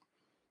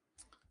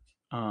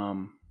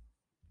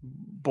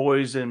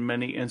boys in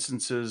many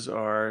instances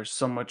are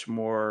so much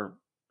more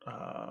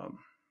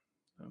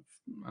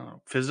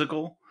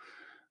physical,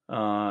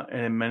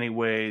 and in many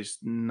ways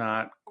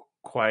not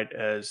quite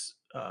as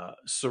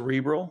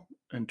cerebral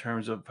in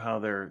terms of how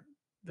they're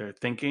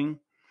thinking.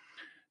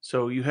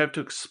 So you have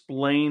to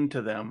explain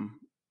to them.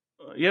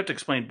 You have to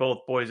explain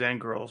both boys and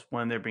girls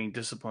when they're being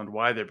disciplined,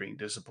 why they're being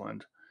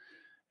disciplined,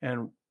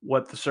 and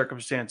what the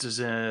circumstances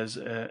is,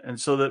 and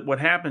so that what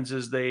happens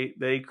is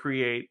they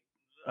create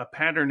a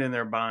pattern in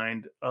their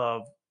mind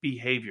of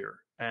behavior,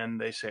 and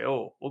they say,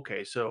 "Oh,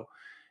 okay, so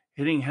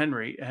hitting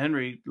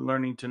Henry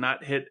learning to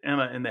not hit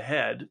Emma in the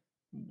head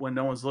when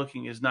no one's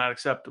looking is not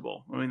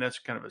acceptable." I mean, that's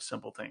kind of a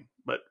simple thing,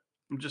 but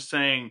I'm just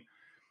saying,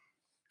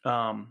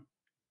 um,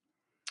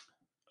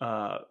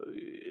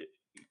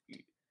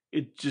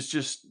 it,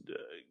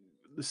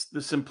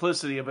 the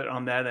simplicity of it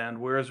on that end.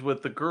 Whereas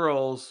with the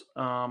girls,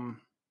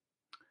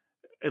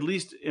 at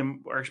least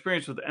in our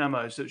experience with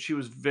Emma, is that she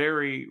was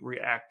very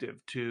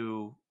reactive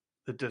to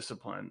the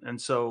discipline. And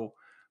so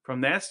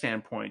from that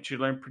standpoint, she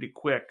learned pretty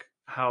quick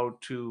how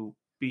to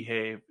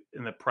behave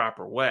in the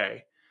proper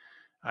way,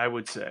 I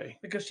would say.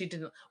 Because she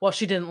didn't,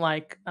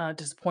 like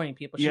disappointing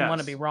people. She didn't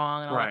want to be Yes.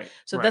 wr't and all that. Right.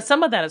 So that Right.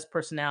 some of that is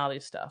personality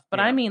stuff. But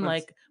I Yeah. mean, That's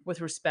like,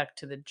 with respect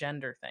to the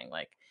gender thing,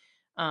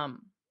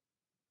 um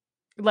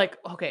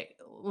okay,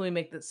 let me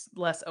make this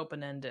less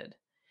open-ended.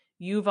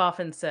 You've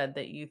often said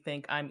that you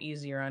think I'm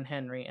easier on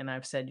Henry, and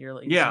I've said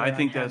you're yeah, I easier on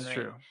think that's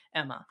true. Henry,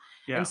 Emma.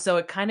 And Yeah. so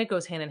it kind of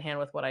goes hand in hand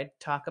with what I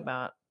talk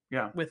about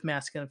Yeah. with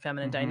masculine and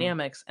feminine Hmm.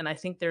 dynamics. And I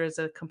think there is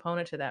a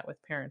component to that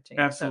with parenting. So can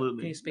you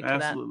Absolutely. speak to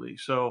that? Absolutely.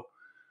 So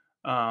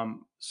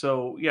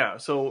yeah.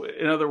 So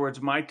in other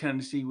words, my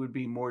tendency would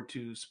be more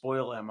to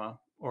spoil Emma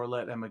or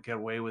let Emma get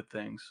away with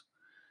things.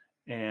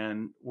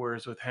 And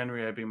whereas with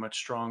Henry, I'd be much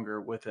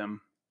stronger with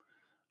him,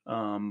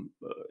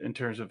 in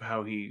terms of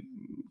how he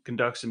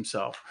conducts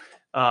himself.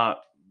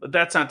 But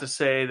that's not to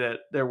say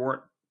that there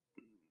weren't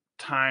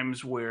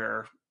times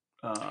where,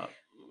 uh,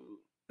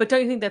 But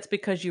don't you think that's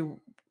because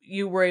you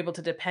were able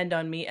to depend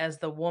on me as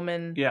the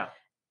woman yeah,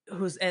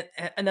 who's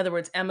in other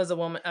words, Emma's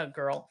a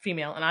girl,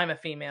 female, and I'm a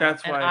female,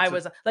 That's and why I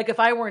was like, if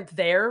I weren't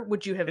there,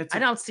 would you have? it's I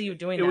a don't see you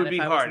doing it that would if be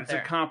I hard. wasn't It's a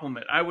there.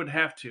 compliment. I would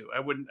have to. I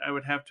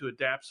would have to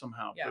adapt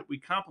somehow. Yeah. But we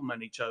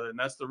complement each other, and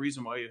that's the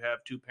reason why you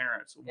have two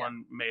parents, Yeah.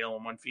 one male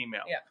and one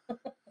female. Yeah.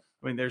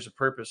 I mean, there's a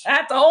purpose.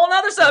 That's a whole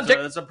nother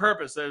subject. That's a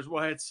purpose. There's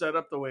why it's set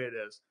up the way it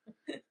is.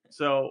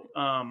 So,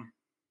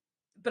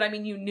 but I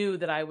mean, you knew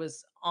that I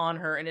was on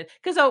her, and it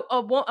because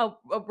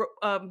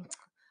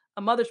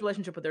a mother's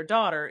relationship with their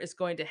daughter is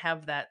going to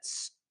have that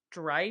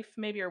strife,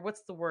 maybe, or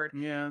what's the word?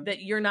 yeah,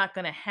 That you're not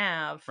going to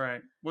have.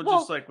 right. Well,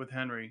 just like with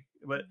Henry,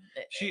 but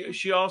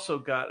she also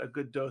got a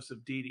good dose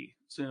of Dee Dee,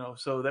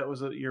 so that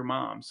was your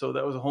mom. So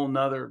that was a whole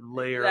nother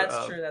layer.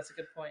 That's true. That's a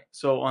good point.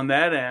 So on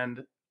that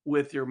end,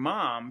 with your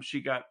mom,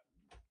 she got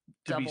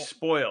to be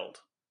spoiled,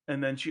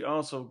 and then she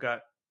also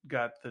got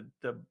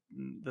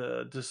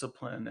the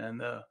discipline and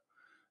the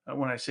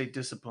when I say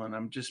discipline,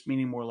 I'm just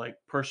meaning more like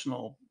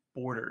personal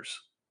borders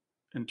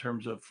in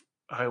terms of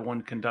how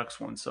one conducts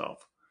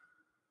oneself.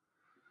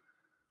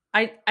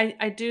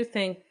 I do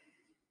think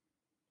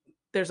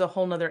there's a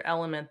whole nother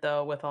element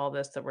though with all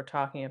this that we're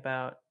talking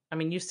about. I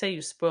mean, you say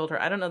you spoiled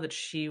her. I don't know that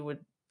she would.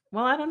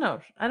 Well, I don't know.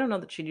 I don't know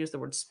that she'd use the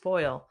word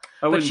spoil,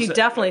 but she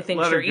definitely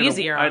thinks you're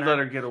easier on her. I'd let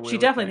her get away. She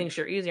definitely thinks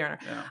you're easier on her.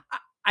 Yeah.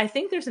 I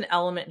think there's an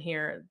element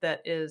here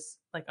that is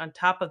like on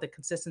top of the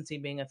consistency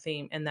being a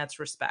theme, and that's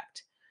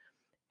respect.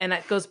 And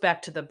that goes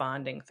back to the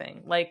bonding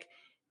thing. Like,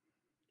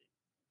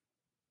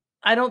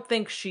 I don't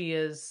think she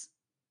is.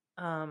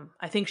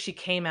 I think she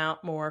came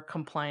out more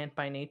compliant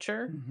by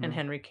nature, and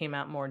Henry came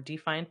out more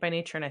defiant by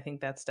nature, and I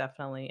think that's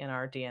definitely in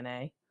our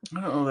DNA.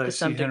 I don't know that to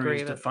some degree.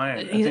 Henry's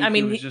defiant. I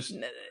mean, just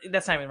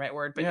that's not even the right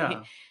word, but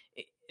yeah.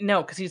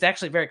 No, because he's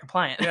actually very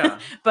compliant. Yeah.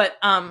 But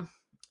I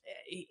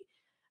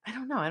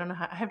don't know. I don't know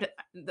how I have to.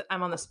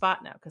 I'm on the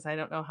spot now because I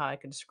don't know how I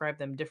could describe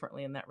them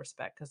differently in that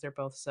respect because they're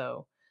both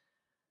so,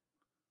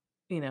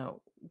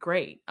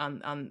 great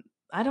on.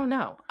 I don't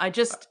know. I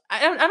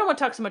don't want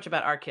to talk so much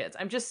about our kids.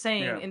 I'm just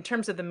saying in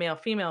terms of the male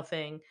female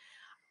thing,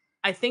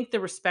 I think the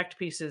respect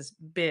piece is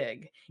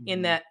big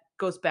in that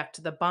goes back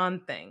to the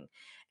bond thing,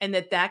 and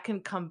that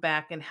can come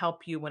back and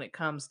help you when it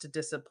comes to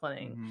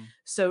disciplining.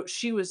 So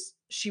she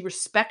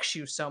respects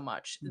you so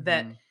much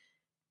that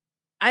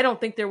I don't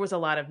think there was a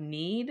lot of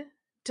need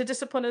to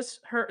discipline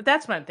her.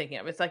 That's what I'm thinking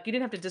of. It's like you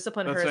didn't have to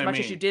discipline her as much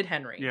as you did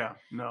Henry. Yeah,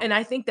 no. And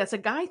I think that's a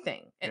guy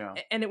thing.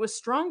 And it was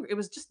strong. It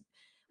was just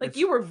like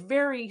you were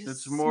very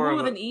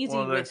smooth and easy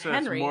with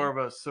Henry. It's more of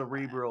a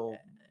cerebral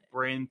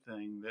brain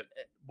thing that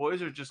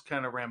boys are just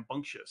kind of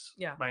rambunctious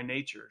by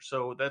nature.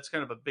 So that's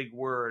kind of a big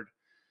word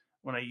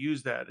when I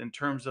use that in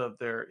terms of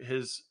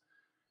his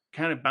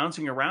kind of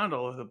bouncing around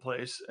all over the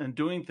place and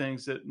doing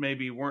things that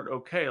maybe weren't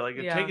okay. Like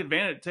take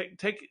advantage,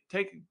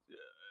 take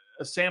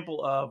a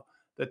sample of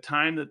the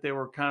time that they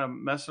were kind of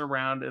messing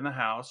around in the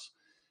house.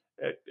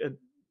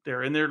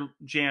 They're in their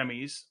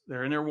jammies,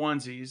 they're in thetheir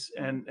onesies,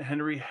 and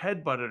Henry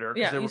headbutted her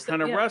because they were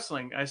kind of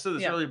wrestling. I said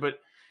this earlier,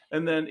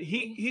 and then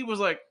he was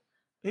like,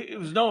 it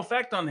was no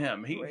effect on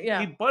him. He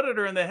butted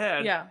her in the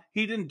head. Yeah.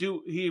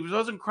 He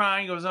wasn't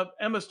crying. It was up.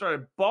 Emma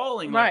started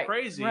bawling like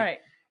crazy. Right.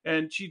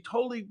 And she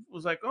totally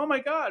was like, "Oh my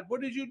God,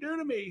 what did you do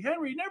to me,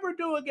 Henry? Never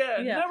do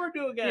again. Yeah. Never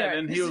do again." Yeah.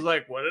 And he was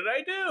like, "What did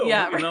I do?"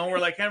 Yeah. We're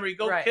like, "Henry,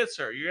 go kiss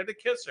her. You had to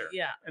kiss her.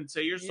 Yeah. And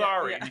say you're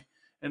sorry." Yeah.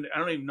 And I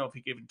don't even know if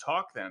he could even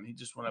talk then. He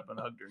just went up and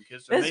hugged her and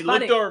kissed her. And they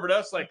looked over at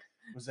us like,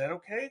 "Was that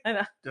okay? I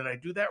know. Did I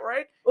do that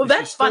right?" Well, Is she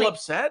that's still funny.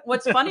 upset?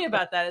 What's funny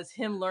about that is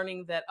him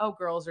learning that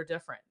girls are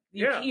different.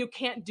 You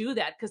can't do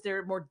that because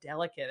they're more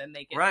delicate and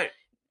they get right.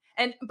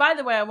 And by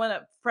the way, I want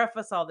to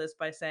preface all this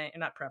by saying,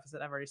 not preface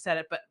it, I've already said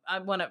it, but I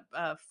want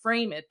to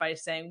frame it by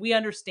saying we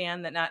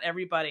understand that not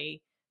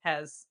everybody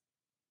has.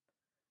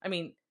 I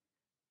mean,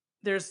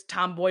 there's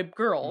tomboy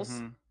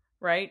girls,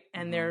 right,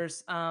 and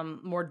there's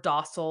more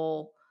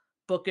docile,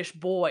 bookish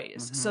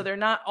boys. So they're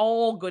not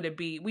all going to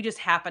be. We just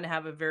happen to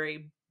have a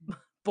very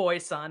boy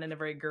son and a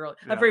very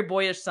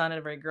boyish son and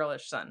a very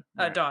girlish son,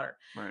 daughter.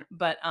 Right.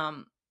 But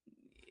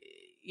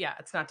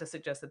it's not to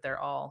suggest that they're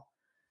all.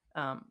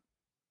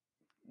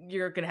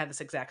 You're going to have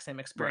this exact same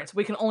experience. Right.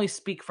 We can only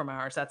speak from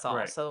ours. That's all.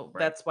 Right. So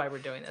that's why we're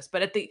doing this.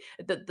 But at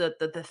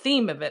the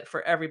theme of it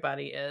for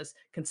everybody is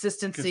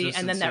consistency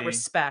and then that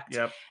respect.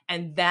 Yep.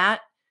 And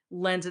that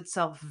lends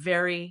itself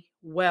very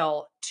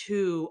well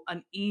to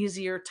an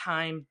easier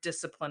time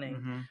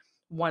disciplining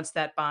once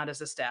that bond is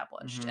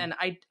established. And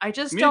I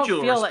just mutual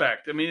don't feel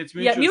respect. I mean, it's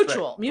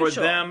mutual mutual for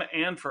them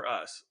and for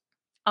us.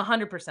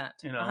 100%,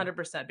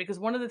 100%. Because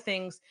one of the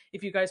things,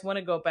 if you guys want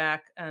to go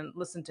back and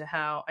listen to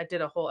how I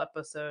did a whole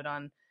episode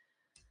on,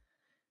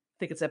 I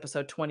think it's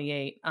episode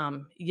 28.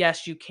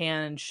 Yes, you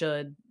can and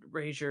should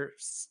raise your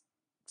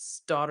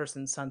daughters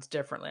and sons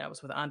differently. I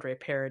was with Andre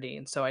Parody.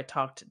 And so I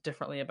talked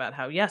differently about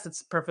how, yes,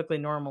 it's perfectly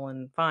normal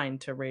and fine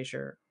to raise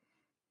your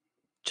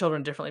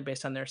children differently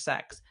based on their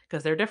sex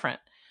because they're different.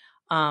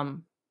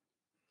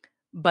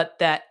 But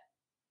that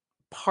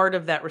part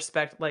of that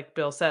respect, like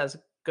Bill says,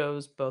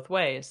 goes both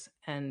ways,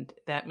 and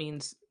that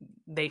means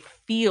they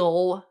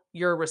feel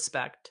your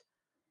respect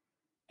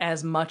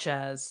as much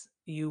as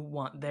you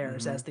want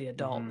theirs as the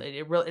adult. Mhm.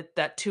 It really,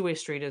 that two-way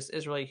street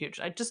is really huge.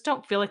 I just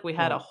don't feel like we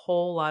had a Well,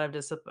 whole lot of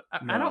discipline.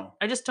 no.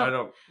 I just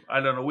don't. I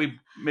don't know.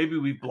 Maybe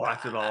we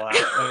blocked it all out.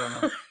 I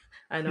don't know.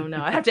 I don't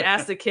know. I have to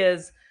ask the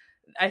kids.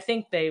 I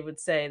think they would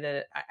say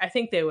that, I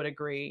think they would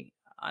agree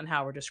on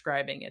how we're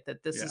describing it,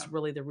 that this Yeah. is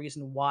really the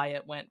reason why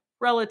it went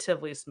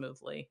relatively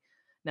smoothly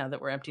now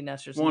that we're empty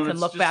nesters Well, and and can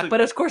it's look just back.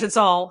 But of course, it's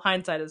all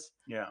hindsight is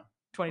yeah. And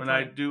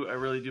 2020. I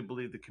really do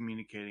believe the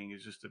communicating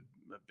is just a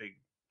big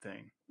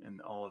thing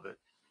in all of it.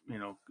 You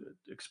know,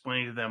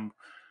 explaining to them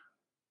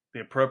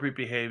the appropriate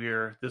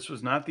behavior. This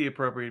was not the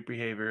appropriate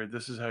behavior.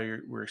 This is how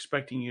we're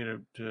expecting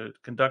you to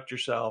conduct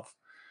yourself.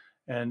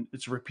 And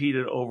it's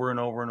repeated over and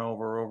over and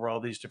over all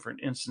these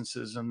different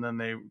instances. And then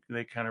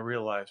they kind of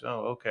realize,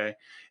 oh, okay.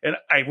 And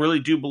I really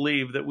do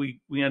believe that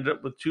we ended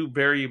up with two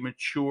very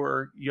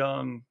mature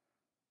young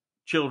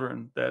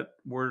children that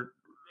were,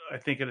 I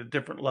think, at a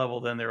different level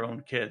than their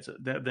own kids.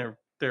 They're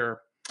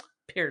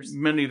Peers.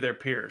 many of their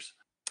peers.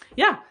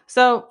 Yeah.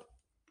 So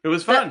It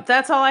was fun.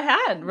 that's all I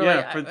had, really.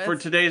 Yeah, for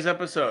today's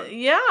episode.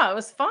 Yeah, it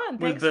was fun.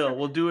 With Bill.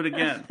 We'll do it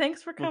again.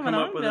 Thanks for We'll coming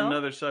come on, up with Bill.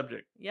 another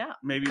subject. Yeah.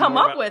 Maybe come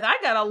more up with. I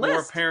got a list.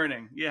 More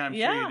parenting. Yeah, I'm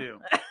sure you do.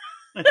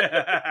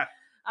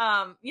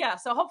 Yeah,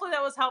 so hopefully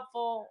that was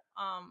helpful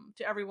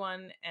to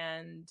everyone.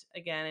 And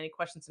again, any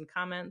questions and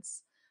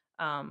comments,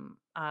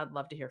 I'd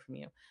love to hear from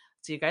you.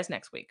 See you guys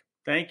next week.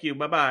 Thank you.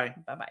 Bye-bye.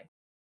 Bye-bye.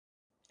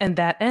 And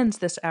that ends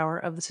this hour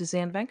of the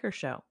Suzanne Venker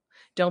Show.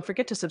 Don't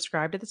forget to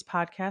subscribe to this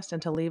podcast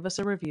and to leave us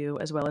a review,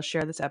 as well as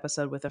share this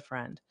episode with a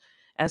friend.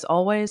 As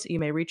always, you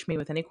may reach me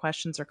with any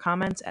questions or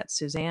comments at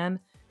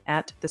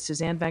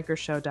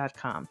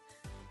suzanne@thesuzannevenkershow.com.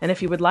 And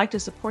if you would like to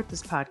support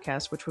this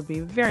podcast, which would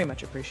be very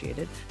much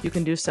appreciated, you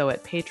can do so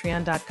at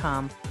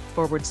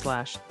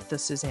patreon.com/The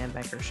Suzanne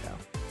Venker Show.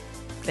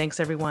 Thanks,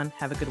 everyone.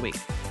 Have a good week.